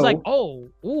to me is like,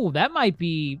 Also- that might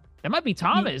be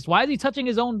Thomas. Why is he touching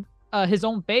his own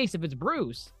face if it's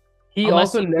Bruce? He Unless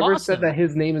also he never lost said him. that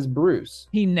his name is Bruce.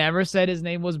 He never said his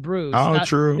name was Bruce. Oh,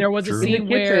 true. There was a true. In the scene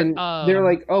where kitchen, they're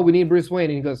like, "Oh, we need Bruce Wayne,"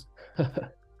 and he goes,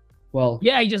 "Well,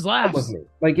 yeah, he just come with laughs. me."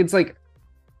 Like it's like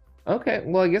Okay,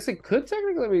 well, I guess it could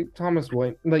technically be Thomas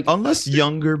Wayne. Like, Unless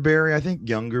younger Barry, I think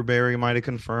younger Barry might have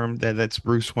confirmed that that's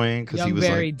Bruce Wayne because he Young was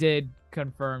Barry like, did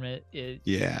confirm it.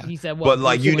 yeah. He said, But,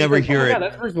 like, you Bruce never Wayne- hear yeah, it.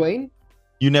 that's Bruce Wayne.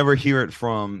 You never hear it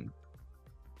from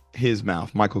his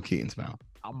mouth, Michael Keaton's mouth.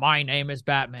 My name is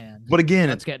Batman. But again,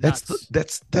 Let's get that's nuts.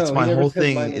 that's No, he my never whole said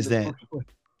thing my name is is that Bruce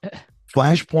Wayne.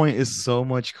 Flashpoint is so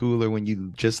much cooler when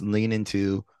you just lean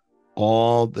into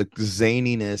all the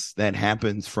zaniness that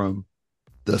happens from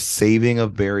the saving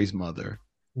of Barry's mother.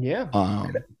 Yeah.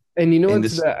 Um, And you know And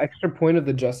what's this- the extra point of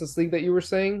the Justice League that you were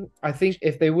saying? I think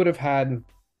if they would have had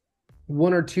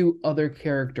one or two other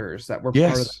characters that were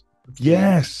part of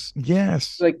yes.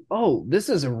 like, oh, this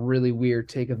is a really weird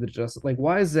take of the Justice. Like,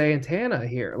 why is Zatanna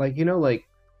here? Like, you know, like,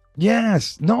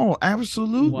 Yes. No,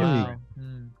 absolutely. Wow.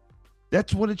 Hmm.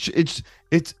 That's what it's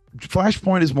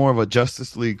Flashpoint is more of a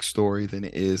Justice League story than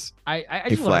it is. I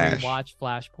just want Flash. to watch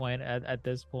Flashpoint at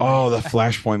this point. Oh, the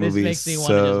Flashpoint This movie makes is me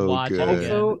wanna just so watch it good.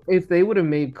 again. also, if they would have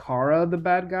made Kara the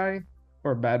bad guy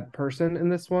or bad person in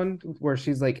this one, where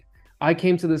she's like, I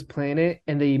came to this planet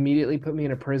and they immediately put me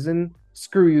in a prison.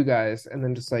 Screw you guys, and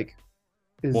then just like,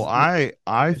 Well, I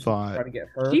trying thought to get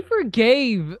her. She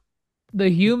forgave the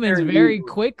humans Very very easily.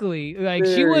 quickly. Like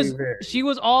Very. she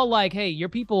was all like, "Hey, your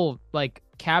people like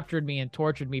captured me and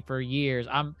tortured me for years.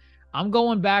 I'm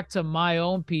going back to my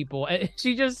own people." And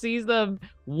she just sees them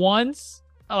once,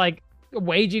 like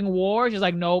waging war. She's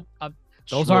like, "Nope,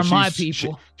 those well, are my she-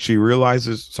 people." She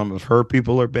realizes some of her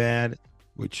people are bad,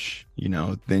 which, you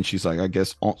know, then she's like, I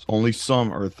guess only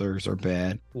some Earthers are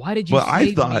bad. Why did you Well, I save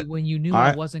me thought- when you knew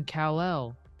I I- wasn't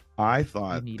Kal-El? I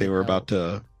thought needed they were about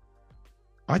to.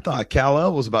 I thought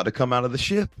Kal-El was about to come out of the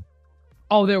ship.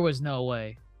 Oh, there was no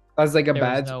way. As like a There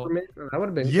bad was no- Superman, that would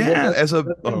have been Yeah, as a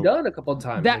that's been oh, done a couple of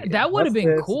times. That Like, that would have been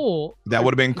Justice- cool. that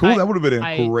would have been cool. I- That would have been a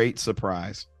I- great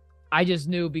surprise. I just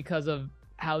knew because of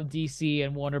how DC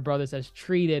and Warner Brothers has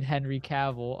treated Henry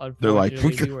Cavill. They're like,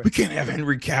 Unfortunately, we can't have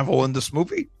Henry Cavill in this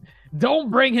movie. don't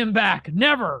bring him back.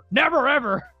 Never, never,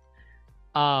 ever.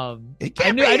 It I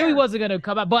can't knew be I knew he here. wasn't gonna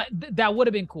come out, but that would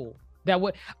have been cool. That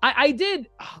would I did.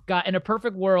 Oh God, in a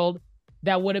perfect world,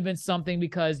 that would have been something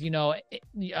because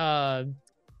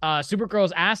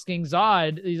Supergirl's asking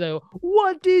Zod. He's like,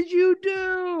 "What did you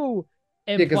do?"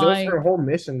 Yeah, because that was Implying her whole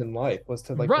mission in life was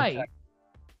to like right, protect-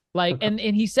 like, and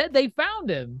he said they found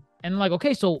him, and like,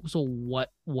 okay, so what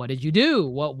did you do?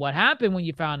 What happened when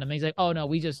you found him? And he's like, "Oh no,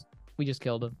 we just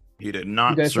killed him." He did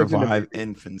not guys took him to- survive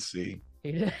infancy.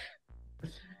 He-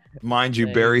 Mind you,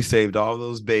 Hey. Barry saved all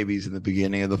those babies in the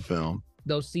beginning of the film.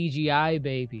 Those CGI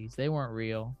babies, they weren't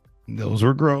real. Those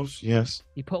were gross, yes.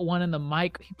 He put one in the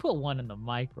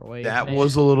microwave. That man.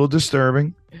 was a little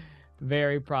disturbing.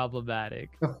 very problematic.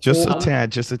 the Just whole- a tad,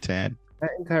 just a tad. That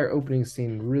entire opening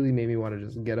scene really made me want to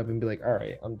just get up and be like, all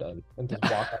right, I'm done, and just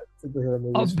walk out of superhero A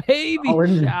movies. baby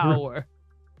Orange- shower.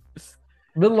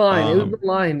 The line, it Um, was the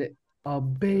line, a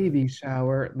baby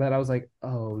shower, that I was like,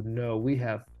 oh no, we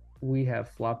have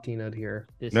flop Tina here.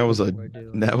 This That is was what a we're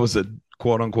doing. that was a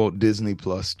quote unquote Disney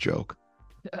Plus joke.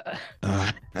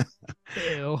 Uh,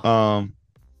 Ew.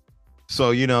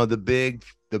 so you know the big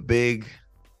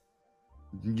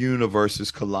universe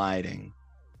is colliding.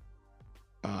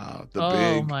 The Oh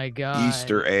big my god.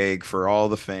 Easter egg for all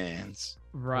the fans.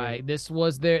 Right. This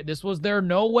was their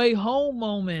no way home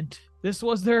moment. This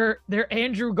was their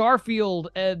Andrew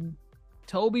Garfield and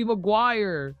Toby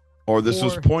Maguire. Or this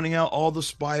was Or- pointing out all the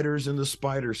spiders in the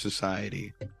Spider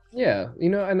Society. Yeah,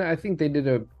 and I think they did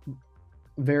a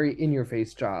very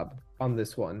in-your-face job on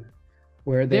this one,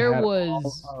 where they There had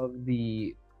was- all of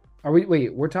the.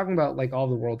 We're talking about like all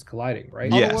the worlds colliding,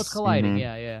 right? All Yes. the worlds colliding. Mhm.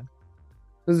 Yeah.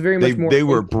 It was very much more. They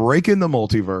were breaking the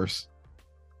multiverse.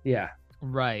 Yeah,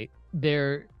 Right.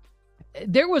 There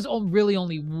was really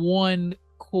only one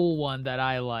cool one that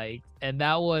I liked, and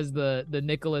that was the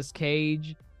Nicolas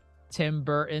Cage, Tim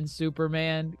Burton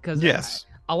Superman. Because Yes.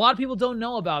 a lot of people don't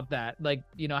know about that. Like,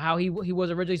 how he was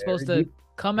originally supposed to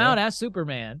come Yeah. out as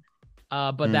Superman,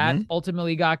 but that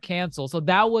ultimately got canceled. So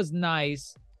that was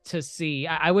nice to see.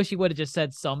 I wish he would have just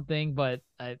said something, but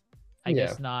I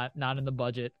guess not in the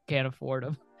budget. Can't afford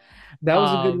him. that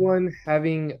was a good Um, one.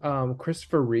 Having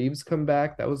Christopher Reeves come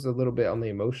back, that was a little bit on the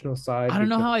emotional side. I don't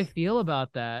know how I because- feel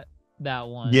about that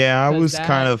one. Yeah, I 'cause was that-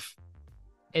 kind of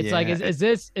It's like, yeah. is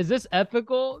this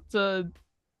ethical to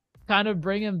kind of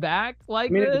bring him back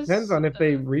like I mean, it this? depends on if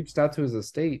they reached out to his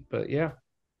estate, but yeah.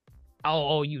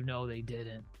 Oh, they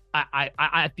didn't.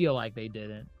 I feel like they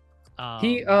didn't.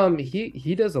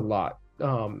 He does a lot.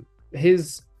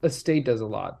 His estate does a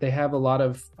lot. They have a lot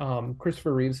of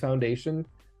Christopher Reeves Foundation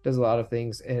does a lot of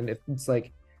things, and if it's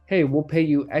like, hey, we'll pay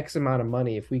you X amount of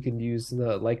money if we can use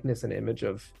the likeness and image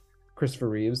of Christopher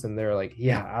Reeves, and they're like,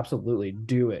 yeah, absolutely,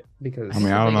 do it, because I mean,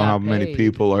 I They don't know got how many paid.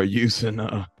 people are using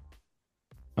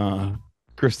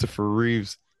Christopher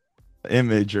Reeve's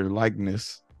image or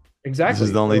likeness. exactly. This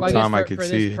is the only Well, I guess time I for, could for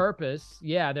see this it. purpose,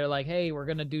 yeah, they're like, hey, we're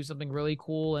gonna do something really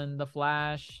cool in the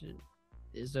Flash.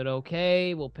 Is it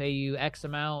okay? We'll pay you X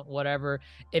amount, whatever.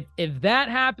 If that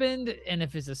happened, and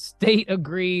if it's a state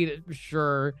agreed,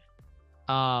 sure.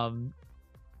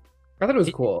 I thought it was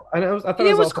It- cool. And I thought it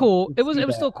was also cool. cool It to was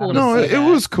see still that cool to Adam No, see West- it that.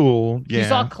 was cool. Yeah. You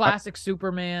saw classic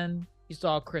Superman. You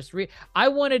saw Chris Reeve. I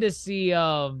wanted to see,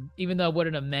 even though it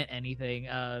wouldn't have meant anything.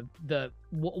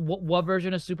 What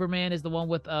version of Superman is the one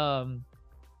with oh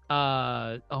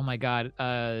my god,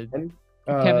 Kevin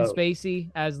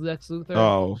Spacey as Lex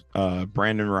Luthor.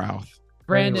 Brandon Routh.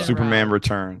 Brandon Superman Routh.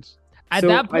 Returns. At So,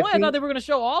 that I point, I think- thought they were gonna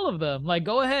show all of them. Like,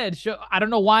 go ahead, show. I don't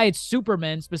know why it's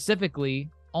Superman specifically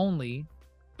only,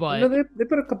 but No, they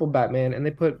put a couple Batman, and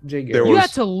they put Jay There Garrick. you was had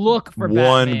to look for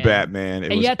One Batman.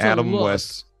 It And you was had to Adam look.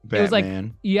 West's It was like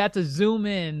Batman. you had to zoom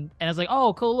in, and I was like,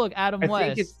 oh, cool, look, Adam I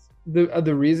West. think it's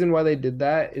the reason why they did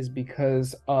that is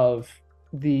because of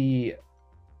the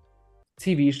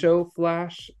TV show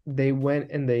Flash. They went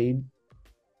and They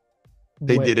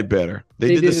went- did it better. They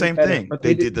They did did the it same better, thing. but They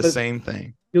they did did- the but- same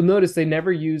thing. You'll notice they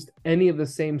never used any of the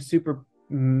same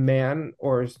Superman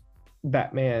or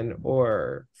Batman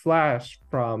or Flash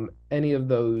from any of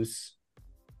those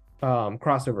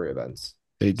crossover events.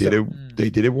 They did So- it. They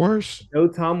did it worse. No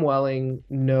Tom Welling,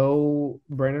 no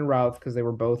Brandon Routh, because they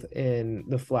were both in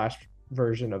the Flash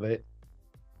version of it.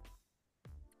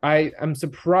 I'm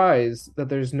surprised that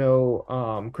there's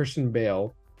no Christian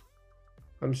Bale.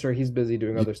 I'm sure he's busy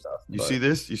doing other stuff. You but- see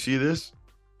this? You see this?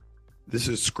 This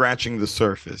is scratching the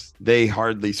surface. They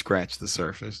hardly scratch the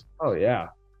surface. Oh yeah.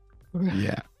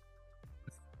 Yeah.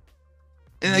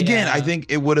 And again, I Yeah.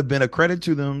 think it would have been a credit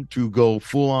to them to go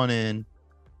full on in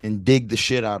and dig the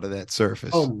shit out of that surface.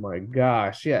 Oh my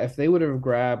gosh. Yeah. If they would have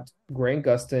grabbed Grant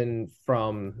Gustin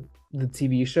from the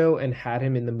TV show and had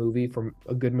him in the movie for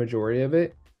a good majority of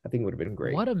it, I think it would have been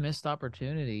great. What a missed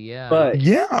opportunity. Yeah. But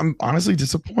Yeah, I'm honestly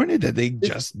disappointed that they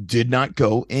just did not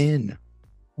go in.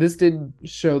 this did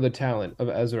show the talent of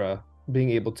Ezra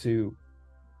being able to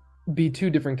be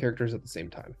two different characters at the same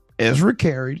time. Ezra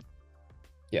carried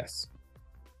Yes.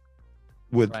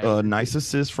 with Right. a nice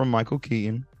assist from Michael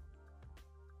Keaton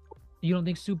You don't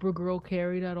think Supergirl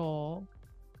carried at all?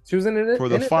 She was in it for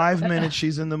the in it. 5 minutes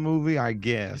she's in the movie. I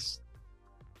guess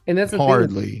And that's the thing.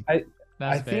 hardly. That's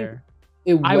I think fair.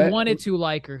 It I went- wanted to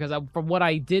like her because from what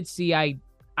I did see, I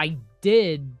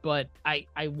did, but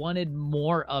I wanted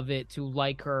more of it to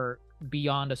like her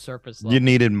beyond a surface level. You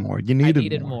needed more. You I needed,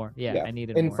 needed more. more. Yeah, I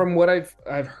needed and more. from what I've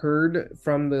heard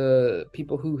from the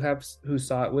people who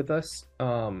saw it with us,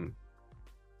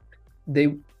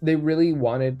 they really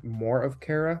wanted more of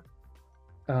Kara,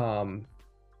 and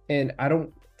I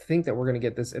don't think that we're gonna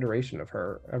get this iteration of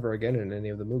her ever again in any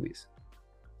of the movies.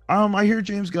 I hear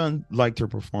James Gunn liked her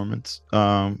performance.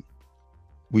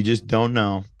 We just don't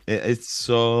know. It's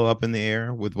so up in the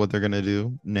air with what they're gonna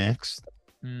do next,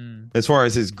 Hmm. as far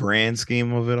as his grand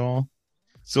scheme of it all.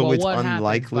 So Well, it's what happens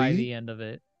unlikely. by the end of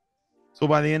it. So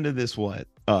by the end of this, what?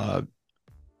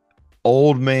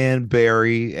 Old man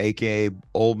Barry, aka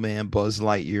old man Buzz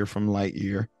Lightyear from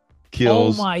Lightyear,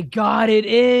 kills. Oh my god, it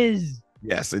is.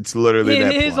 Yes, it's literally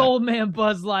that. It is plot. Old Man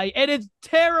Buzz Light, and it's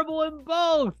terrible in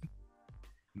both.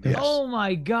 Yes. Oh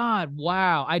my god!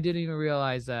 Wow, I didn't even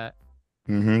realize that.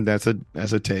 That's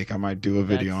a take. I might do a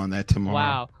video That's- on that tomorrow.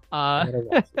 Wow. I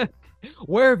don't know.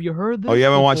 Where have you heard this? Oh, you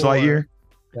haven't watched before? Lightyear?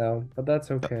 No, but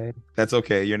that's okay. That's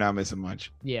okay. You're not missing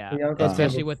much. Yeah, The uncles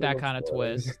especially have with that full kind of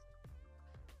stories. twist.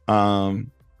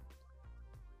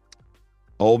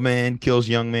 Old man kills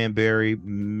young man Barry.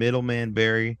 Middle man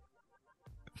Barry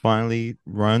finally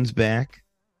runs back.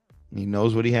 He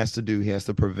knows what he has to do. He has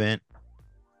to prevent.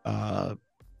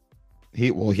 He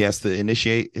has to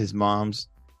initiate his mom's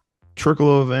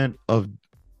trickle event of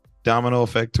domino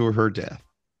effect to her death.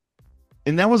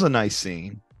 And that was a nice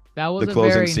scene. That was The a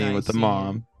closing very scene nice with the scene.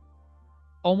 mom.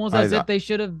 Almost I as thought- if they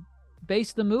should have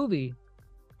based the movie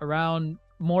around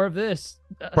more of this.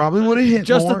 Probably would have hit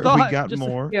Just a more if thought, we got just a-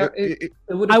 more. Yeah, It-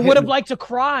 I would have liked to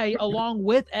cry along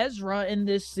with Ezra in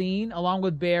this scene, along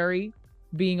with Barry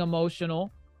being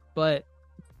emotional, but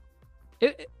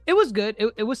it was good.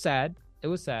 It was sad. It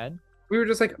was sad. We were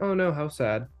just like, oh no, how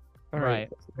sad. All right, Right.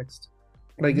 what's next?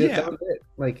 Like Yeah. that was it.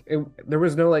 Like there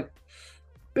was no like,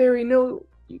 Barry, no,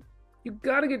 you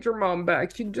gotta get your mom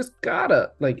back. You just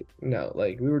gotta no.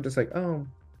 Like we were just like, oh,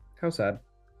 how sad.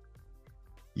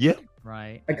 yeah.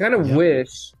 Right. I kind of Yep.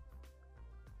 wish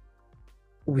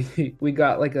we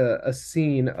got like a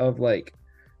scene of like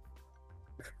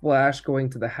Flash going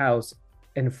to the house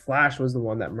and Flash was the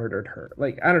one that murdered her.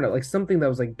 Like, I don't know, like something that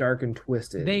was like dark and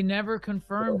twisted. They never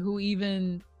confirmed who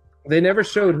even They never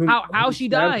showed how who she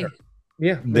stabbed died. her.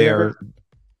 Yeah,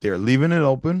 They're leaving it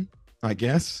open, I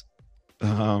guess.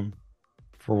 For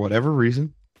whatever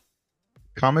reason.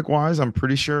 Comic wise, I'm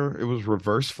pretty sure it was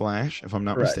Reverse Flash, if I'm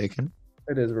not Correct. mistaken.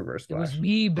 It is Reverse It Flash. was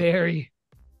me, Barry.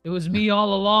 It was me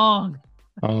all along.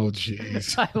 Oh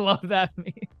jeez. I love that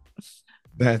meme.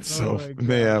 That's Oh so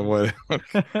my yeah, what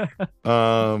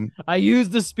I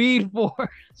used the Speed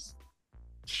Force.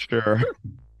 sure.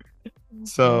 Oh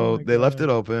So my they left God. it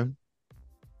open.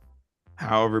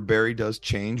 However, Barry does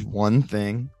change one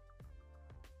thing.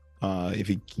 If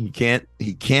he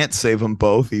can't save them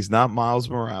both. He's not Miles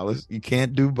Morales. You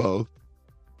can't do both.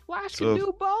 Flash So- can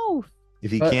do both.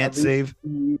 If he But can't at least save,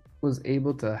 he was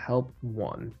able to help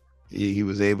one. he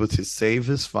was able to save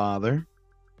his father.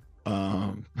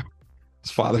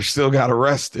 His father still got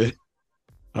arrested.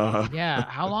 Yeah.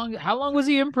 How long was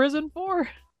he in prison for?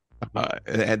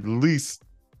 At least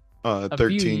A few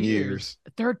 13 years.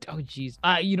 Oh geez.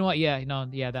 You know what? Yeah, no,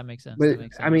 yeah, that makes sense. But That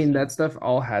makes sense. I mean, that stuff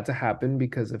all had to happen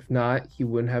because if not, he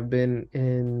wouldn't have been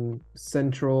in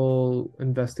Central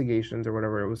Investigations or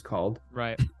whatever it was called.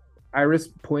 right. Iris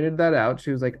pointed that out.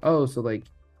 She was like, "Oh, so like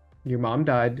your mom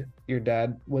died, your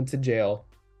dad went to jail,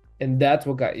 and that's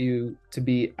what got you to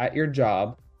be at your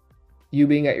job. You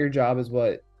being at your job is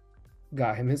what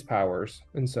got him his powers.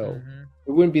 And so Mhm,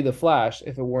 it wouldn't be the Flash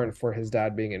if it weren't for his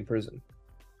dad being in prison."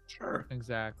 Sure.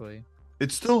 exactly.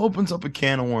 It still opens up a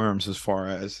can of worms as far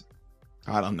as,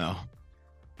 I don't know.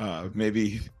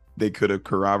 Maybe they could have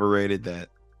corroborated that.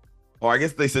 Oh, I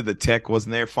guess they said the tech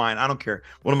wasn't there. Fine. I don't care.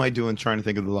 What am I doing trying to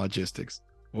think of the logistics?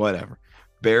 Whatever.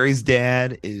 Barry's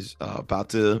dad is about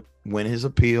to win his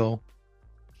appeal.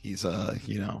 He's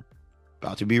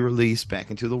about to be released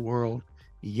back into the world.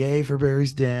 Yay for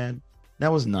Barry's dad.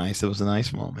 That was nice. It was a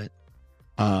nice moment.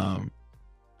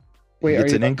 Wait, he are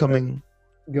gets you an about to incoming.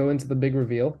 go into the big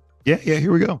reveal? Yeah,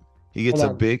 here we go. He gets Hold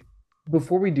a on. big.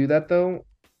 Before we do that, though,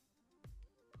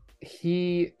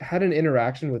 he had an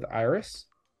interaction with Iris.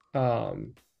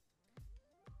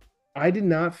 I did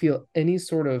not feel any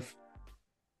sort of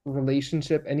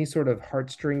relationship, any sort of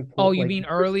heartstring pull. Oh, you like, mean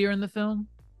earlier in the film?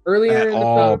 earlier At in the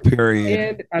all, film period.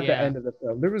 and at the Yeah. end of the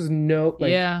film? There was no like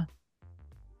Yeah.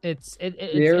 It's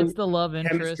their the love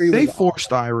interest. chemistry They was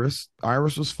forced Iris.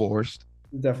 Iris was forced.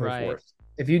 definitely Right. forced.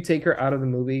 If you take her out of the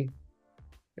movie,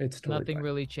 it's totally Nothing fine.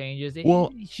 really changes.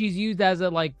 Well- She's used as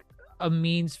a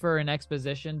means for an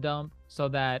exposition dump so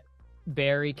that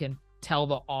Barry can tell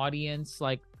the audience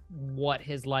like what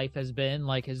his life has been.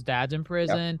 Like his dad's in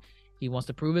prison. He wants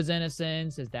to prove his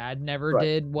innocence. His dad never Right.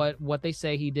 did what they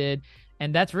say he did,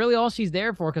 and that's really all she's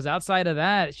there for. Because outside of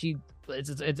that,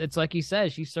 it's like you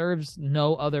said, she serves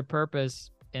no other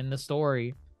purpose in the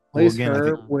story. Place again, I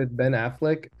her think- with Ben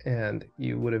Affleck, and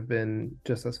you would have been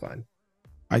just as fine.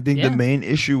 I think Yeah. the main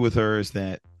issue with her is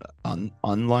that,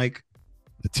 unlike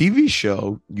the TV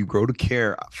show, you grow to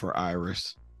care for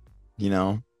Iris. You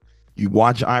know, you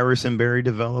watch Iris and Barry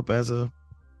develop as a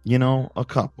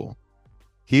couple.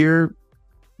 Here,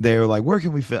 they're like, where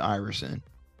can we fit Iris in?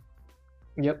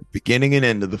 Yep. Beginning and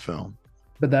end of the film.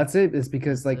 But that's it. It's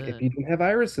because like if Good. you didn't have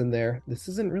Iris in there, this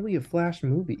isn't really a Flash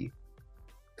movie.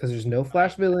 Because there's no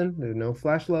Flash villain, there's no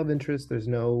Flash love interest, there's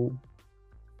no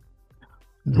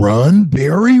Run,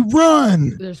 Barry,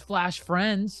 run! There's Flash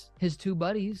friends, his two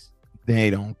buddies. They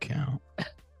don't count.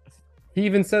 He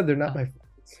even said they're not my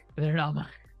friends. They're not my.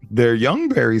 They're young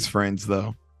Barry's friends,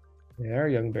 though. They are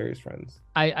young Barry's friends.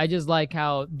 I just like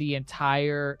how the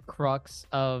entire crux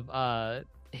of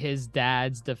his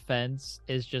dad's defense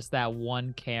is just that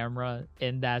one camera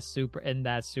in that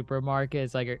supermarket.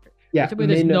 It's like Yeah, there's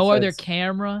made no other sense.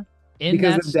 camera in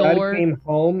Because that the dad store. came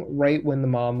home right when the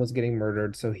mom was getting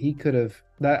murdered, so he could have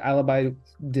that alibi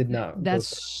did not. go That's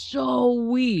through. so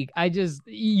weak.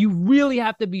 You really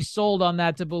have to be sold on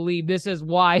that to believe this is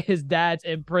why his dad's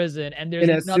in prison, and there's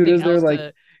And as soon nothing as they're else like,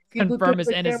 to "He looked confirm at his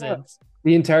the camera," innocence.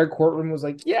 the entire courtroom was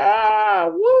like, "Yeah,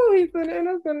 woo, he's an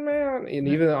innocent man." And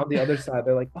even on the other side,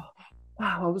 they're like, "Oh,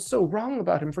 wow, I was so wrong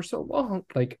about him for so long."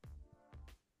 Like,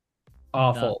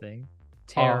 awful. Nothing.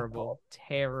 Terrible.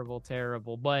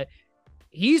 But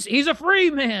he's a free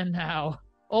man now.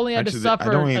 Only had Actually, to I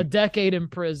suffer don't a even- decade in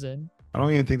prison. I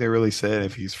don't even think they really said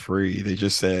if he's free. They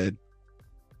just said,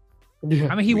 Yeah.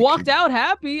 I mean, he We walked could- out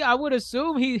happy. I would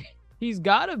assume he's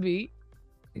got to be.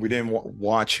 we didn't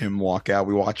watch him walk out.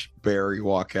 We watched Barry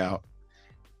walk out.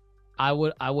 I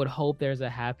would hope there's a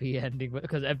happy ending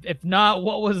because if not,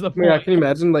 what was the I mean, I point? can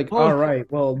imagine, like, Oh. all right,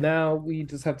 well, now we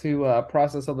just have to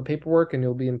process all the paperwork, and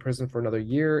you'll be in prison for another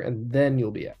year, and then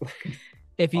you'll be out.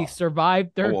 If he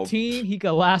survived Oh, well. 13, he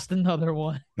could last another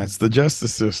one. That's the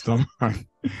justice system.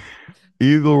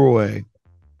 Either way,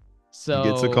 So he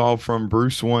gets a call from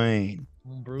Bruce Wayne.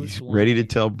 Bruce He's Wayne. ready to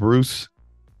tell Bruce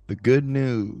the good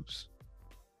news.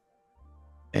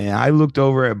 And I looked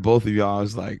over at both of y'all. I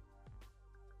was like,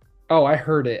 Oh, I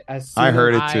heard it. I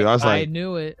heard it too. I was like,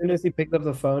 knew it. As soon as he picked up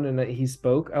the phone and he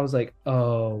spoke, I was like,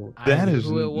 oh. That I knew is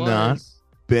who it not- was.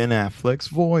 Ben Affleck's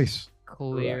voice.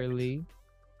 Clearly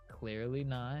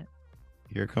not.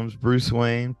 Here comes Bruce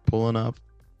Wayne pulling up.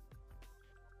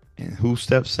 And who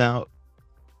steps out?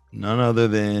 None other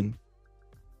than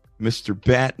Mr.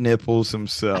 Bat Nipples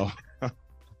himself.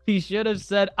 He should have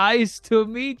said ice to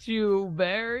meet you,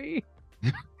 Barry.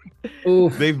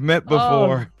 Oof. They've met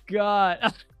before. Oh,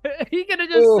 God. He could have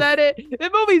just Oof. said it. The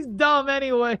movie's dumb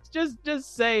anyway. Just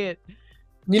say it.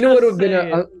 You know what Just would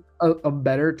have been say a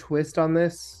better twist on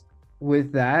this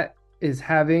with that is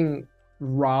having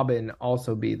Robin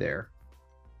also be there.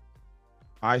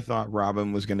 I thought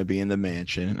Robin was going to be in the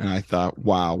mansion, and I thought,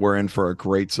 wow, we're in for a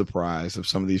great surprise if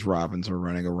some of these Robins are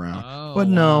running around. Oh, But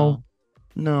wow.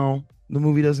 no, the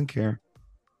movie doesn't care.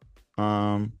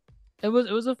 It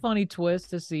was a funny twist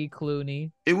to see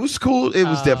Clooney. It was cool. It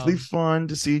was definitely Um, fun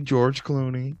to see George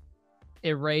Clooney.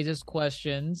 It raises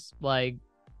questions like,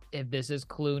 if this is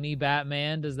Clooney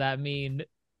Batman, does that mean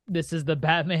this is the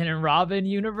Batman and Robin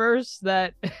universe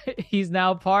that he's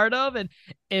now part of? And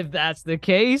if that's the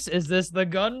case, is this the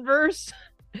Gunverse?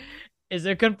 Is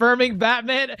it confirming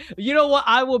Batman? You know what?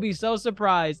 I will be so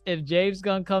surprised if James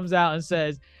Gunn comes out and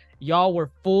says, y'all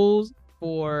were fools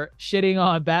for shitting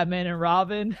on Batman and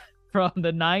Robin from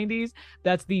the 90s.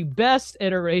 That's the best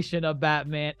iteration of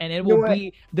Batman, and it You know will what?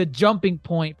 be the jumping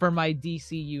point for my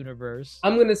DC universe.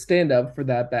 I'm gonna stand up for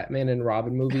that Batman and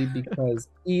Robin movie because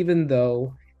even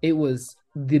though it was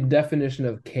the definition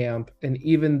of camp, and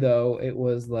even though it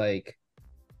was like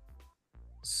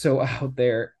so out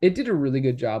there, it did a really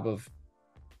good job of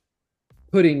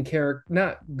putting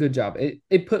not good job.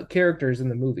 It put characters in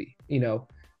the movie. You know,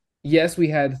 yes, we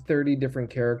had 30 different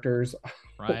characters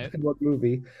Right. in one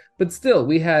movie, but still,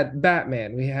 we had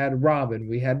Batman, we had Robin,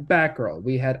 we had Batgirl,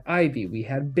 we had Ivy, we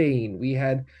had Bane, we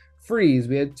had Freeze,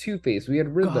 we had Two-Face, we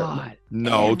had Riddler. God.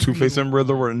 No, Two-Face and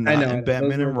Riddler were I not know, in Batman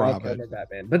those and were all Robin. kind of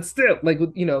Batman, but still, like,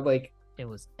 you know, like It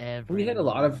was every. we had a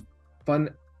lot of fun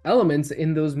elements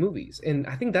in those movies, and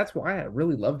I think that's why I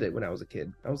really loved it when I was a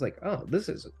kid. I was like, oh, this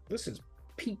is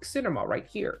peak cinema right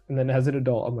here. And then as an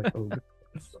adult, I'm like, oh.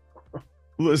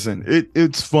 Listen,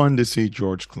 it's fun to see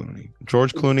George Clooney.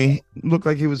 George Clooney looked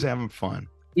like he was having fun.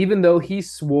 Even though he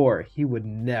swore he would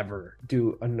never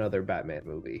do another Batman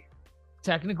movie.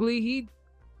 Technically,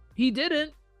 he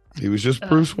didn't. He was just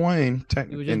Bruce Wayne.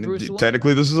 he was just Bruce Wayne.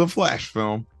 Technically, this is a Flash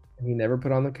film. And he never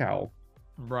put on the cowl.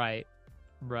 Right.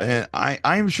 And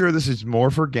I'm sure this is more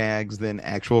for gags than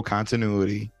actual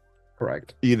continuity.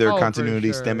 Correct. Either Oh, for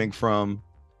continuity sure. stemming from,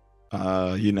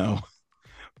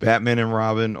 Batman and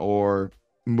Robin or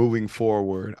moving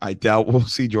forward. I doubt we'll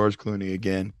see George Clooney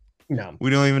again. No. We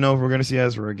don't even know if we're going to see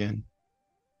Ezra again.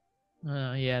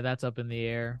 Yeah, that's up in the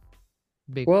air.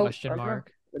 Big Well, question I don't know.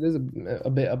 mark. It is a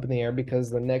bit up in the air because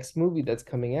the next movie that's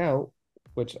coming out,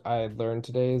 which I learned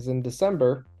today is in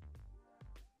December,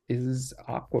 is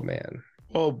Aquaman.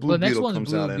 Well, Blue The next Beetle one's comes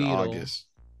Blue out in Beetle. August.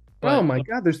 But- Oh my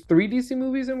God, there's 3 DC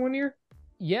movies in 1 year?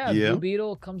 Yeah, Yeah. Blue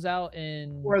Beetle comes out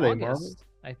in Who are they, August, Marvel?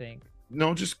 I think.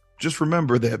 No, just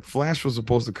remember that Flash was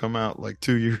supposed to come out like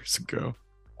 2 years ago.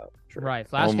 Oh, sure. Right.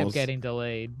 Flash kept Almost. getting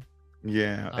delayed.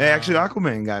 Yeah. Actually, Um,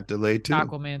 Aquaman got delayed too.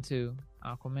 Aquaman 2.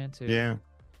 Yeah.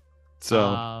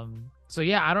 So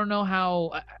yeah, I don't know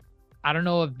how. I don't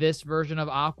know if this version of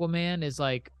Aquaman is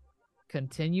like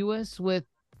continuous with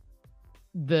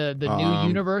the new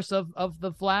universe of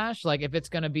the Flash. Like if it's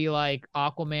gonna be like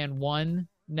Aquaman 1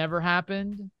 never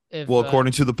happened. If well,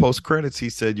 according to the post credits, he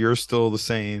said you're still the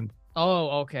same.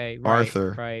 oh okay right,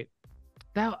 Arthur. right.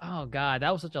 That oh god,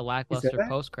 that was such a lackluster that?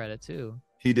 post credit too.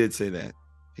 He did say that.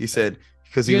 He said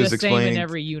because he You're was the same explaining in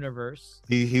every universe.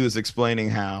 he was explaining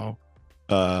how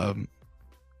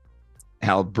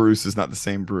Bruce is not the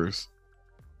same Bruce.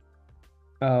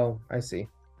 Oh, I see.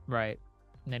 Right.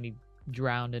 And then he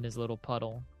drowned in his little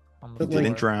puddle on He the But, floor.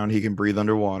 didn't drown. He can breathe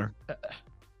underwater.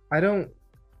 I don't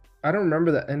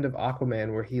remember the end of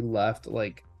Aquaman where he left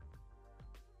like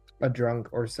a drunk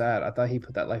or sad. I thought he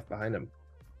put that life behind him.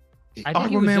 I think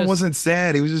he was Aquaman just- wasn't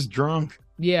sad. He was just drunk.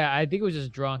 Yeah, I think it was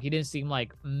just drunk. He didn't seem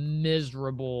like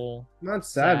miserable. Not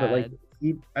sad, but like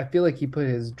Sad. I feel like he put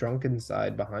his drunken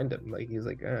side behind him. Like he's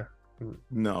like,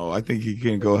 No, I think he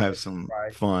can go have some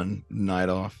Right. fun night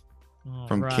off Oh,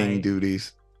 from king right.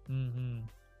 duties. Mm-hmm.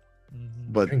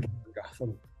 But drinking for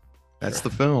Gotham. that's the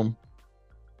film.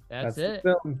 That's the it.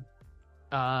 film.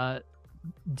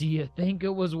 Do you think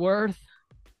it was worth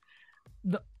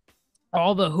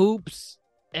all the hoops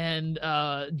and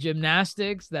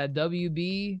gymnastics that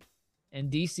WB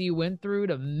and DC went through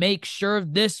to make sure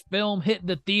this film hit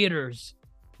the theaters?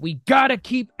 We gotta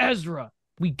keep Ezra.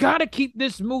 We gotta keep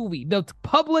this movie. The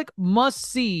public must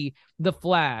see The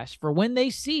Flash. For when they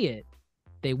see it,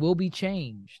 they will be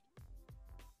changed.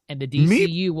 And the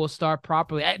DCU will start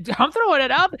properly. I'm throwing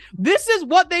it out. This is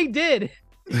what they did.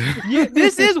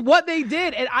 This is what they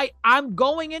did. And I'm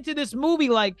going into this movie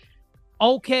like,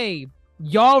 okay,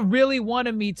 y'all really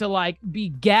wanted me to like be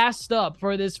gassed up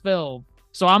for this film.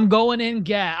 So I'm going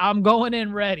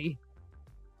in ready.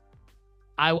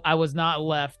 I was not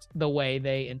left the way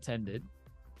they intended.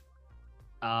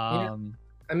 I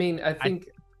mean, I think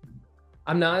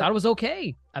I'm not. I thought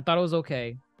it was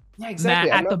okay. Yeah,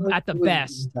 exactly. At the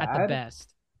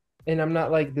best. And I'm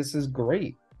not like, this is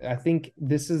great. I think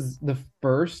this is the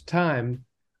first time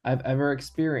I've ever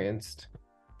experienced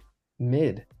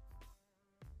mid.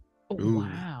 Oh,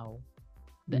 wow.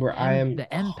 Where I am the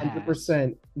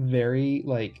 100% very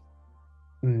like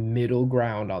middle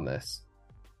ground on this.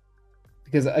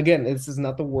 Because again, this is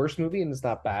not the worst movie and it's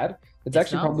not bad. It's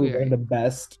actually probably one of the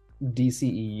best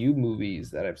DCEU movies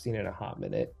that I've seen in a hot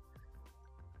minute.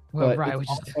 Well, right, which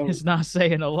is not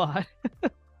saying a lot.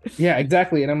 Yeah,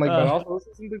 exactly. And I'm like, but also this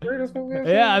isn't the greatest movie I've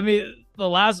seen. Yeah, I mean, the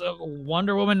last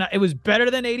Wonder Woman, it was better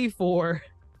than 84.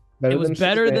 It was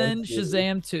better than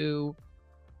Shazam 2.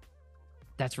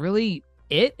 That's really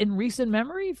it in recent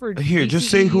memory for here. DCEU? Just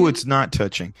say who it's not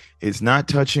touching. It's not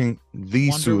touching the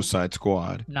Suicide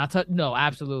Squad. No,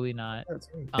 absolutely not.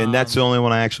 And that's the only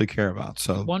one I actually care about.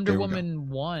 So Wonder Woman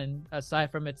 1,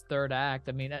 aside from its third act,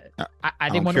 I mean, I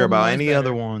don't care about any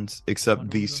other ones except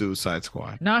the Suicide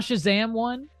Squad. Not Shazam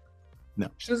 1. No,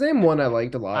 Shazam 1 I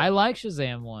liked a lot. I like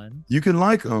Shazam 1. You can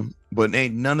like them, but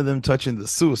ain't none of them touching the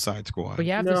Suicide Squad. But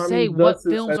you have to say what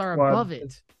films are above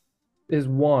it. Is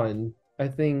 1. I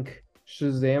think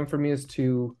Shazam for me is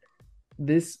 2.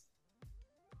 This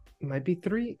might be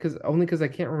 3 because I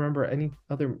can't remember any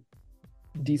other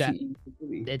DC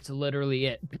movie. It's literally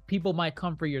it. People might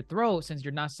come for your throat since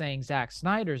you're not saying Zack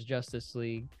Snyder's Justice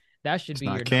League. That should be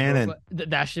your canon.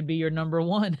 That should be your number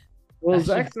 1. Well,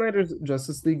 Zack Snyder's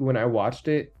Justice League, when I watched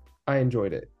it, I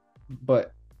enjoyed it.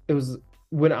 But it was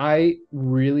when I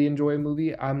really enjoy a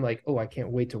movie, I'm like, oh, I can't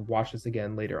wait to watch this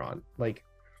again later on. Like,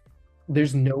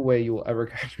 there's no way you will ever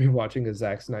catch me watching a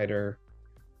Zack Snyder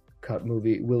cut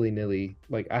movie willy-nilly.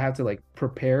 Like, I have to like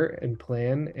prepare and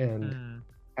plan and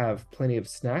have plenty of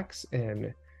snacks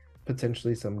and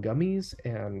potentially some gummies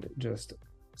and just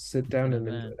sit down and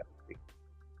enjoy that movie.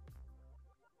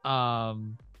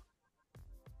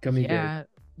 Gummy bear.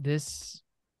 This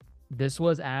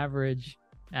was average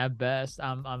at best.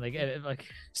 I'm like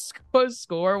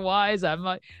score wise, I'm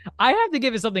like, I have to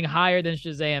give it something higher than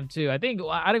Shazam 2. I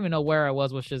don't even know where I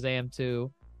was with Shazam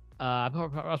 2. I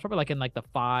was probably like in like the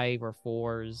 5 or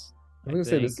 4s. I'm gonna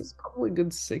say this is probably a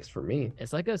good 6 for me.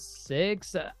 It's like a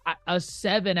 6, a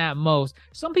 7 at most.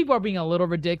 Some people are being a little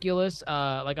ridiculous.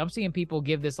 Like I'm seeing people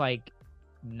give this like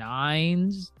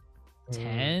 9s,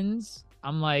 10s.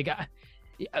 I'm like,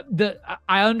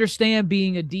 I understand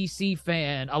being a DC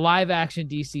fan, a live action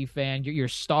DC fan. You're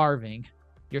starving.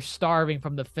 You're starving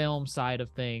from the film side of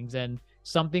things, and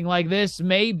something like this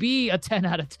may be a 10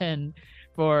 out of 10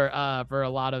 for a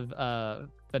lot of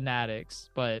fanatics.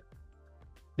 But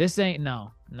this ain't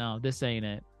this ain't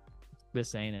it.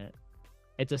 This ain't it.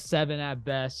 It's a 7 at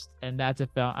best, and that's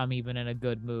if I'm even in a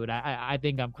good mood. I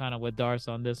think I'm kind of with Darce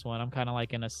on this one. I'm kind of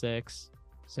like in a 6.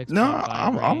 6. No,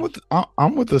 I'm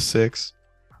with a 6.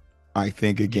 I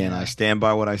think again, I stand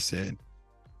by what I said.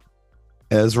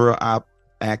 Ezra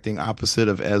acting opposite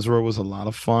of Ezra was a lot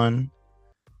of fun.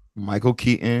 Michael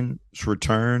Keaton's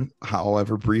return,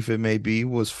 however brief it may be,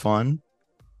 was fun.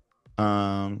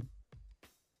 And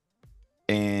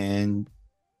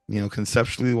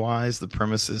conceptually wise, the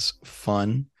premise is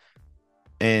fun,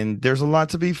 and there's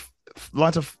lots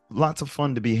of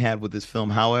fun to be had with this film.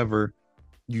 However,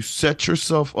 you set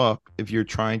yourself up if you're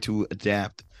trying to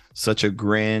adapt such a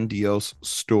grandiose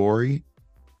story,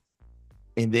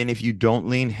 and then if you don't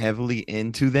lean heavily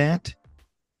into that,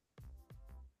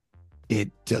 it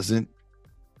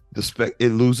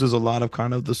loses a lot of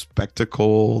kind of the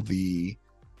spectacle, the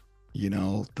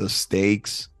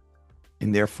stakes,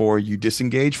 and therefore you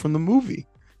disengage from the movie.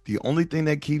 The only thing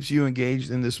that keeps you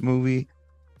engaged in this movie,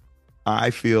 I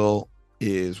feel,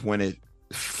 is when it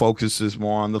focuses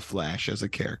more on the Flash as a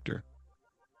character,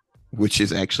 which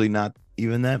is actually not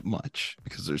even that much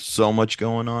because there's so much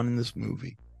going on in this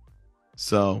movie.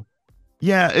 So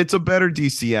yeah, it's a better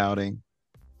DC outing.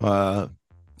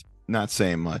 Not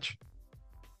saying much.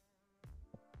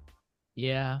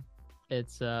 Yeah,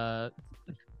 it's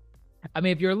I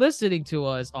mean, if you're listening to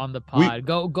us on the pod,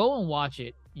 go and watch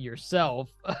it yourself.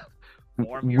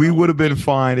 We would have been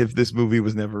fine if this movie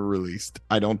was never released.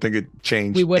 I don't think it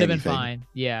changed. We would have been anything. fine.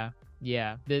 Yeah.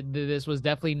 This was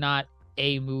definitely not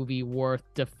a movie worth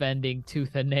defending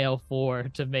tooth and nail for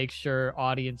to make sure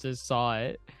audiences saw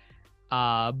it.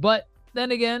 But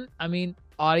then again, I mean,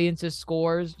 audiences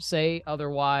scores say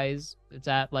otherwise. It's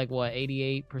at like what,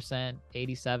 88%,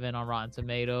 87 on Rotten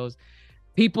Tomatoes.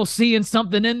 People seeing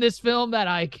something in this film that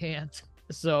I can't.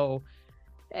 So,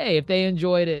 hey, if they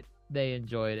enjoyed it, they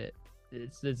enjoyed it.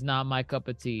 It's not my cup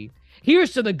of tea.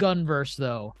 Here's to the Gunverse,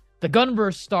 though. The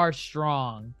Gunverse starts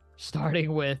strong,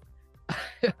 starting with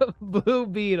Blue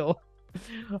Beetle.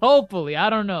 Hopefully, I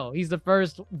don't know. He's the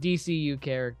first DCU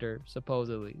character,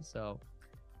 supposedly. So,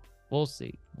 we'll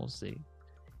see.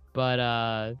 But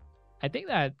I think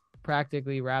that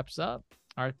practically wraps up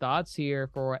our thoughts here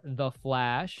for The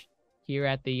Flash here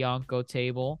at the Yonko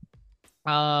table.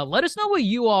 Let us know what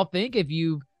you all think if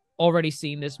you've already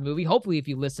seen this movie. Hopefully, if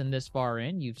you listen this far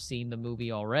in, you've seen the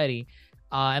movie already.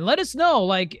 And let us know,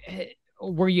 like,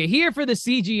 were you here for the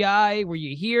CGI? Were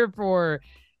you here for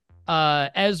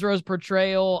Ezra's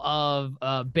portrayal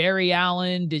of Barry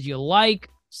Allen? Did you like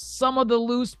some of the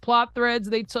loose plot threads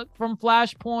they took from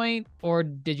Flashpoint? Or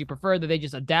did you prefer that they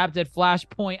just adapted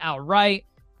Flashpoint outright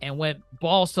and went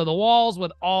balls to the walls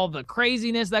with all the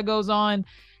craziness that goes on?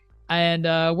 And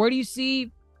where do you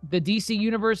see the DC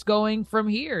universe going from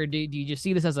here? Do you just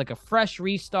see this as like a fresh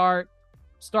restart,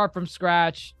 start from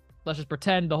scratch? Let's just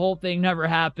pretend the whole thing never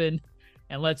happened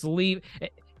and let's leave.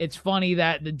 It's funny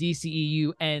that the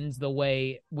DCEU ends the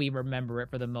way we remember it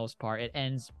for the most part. It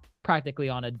ends practically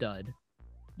on a dud.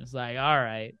 It's like, all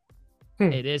right,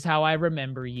 it is how I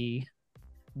remember ye.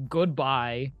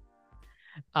 Goodbye.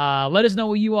 Let us know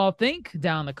what you all think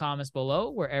down in the comments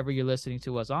below, wherever you're listening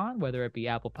to us on, whether it be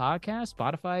Apple Podcasts,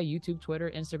 Spotify, YouTube,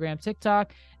 Twitter, Instagram,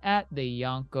 TikTok, at the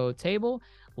Yonko table.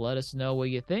 Let us know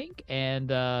what you think, and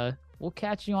we'll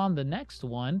catch you on the next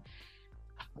one.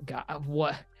 God,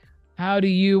 what? How do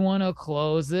you want to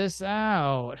close this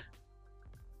out?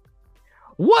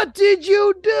 What did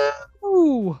you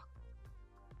do?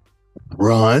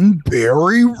 Run,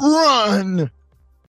 Barry, run!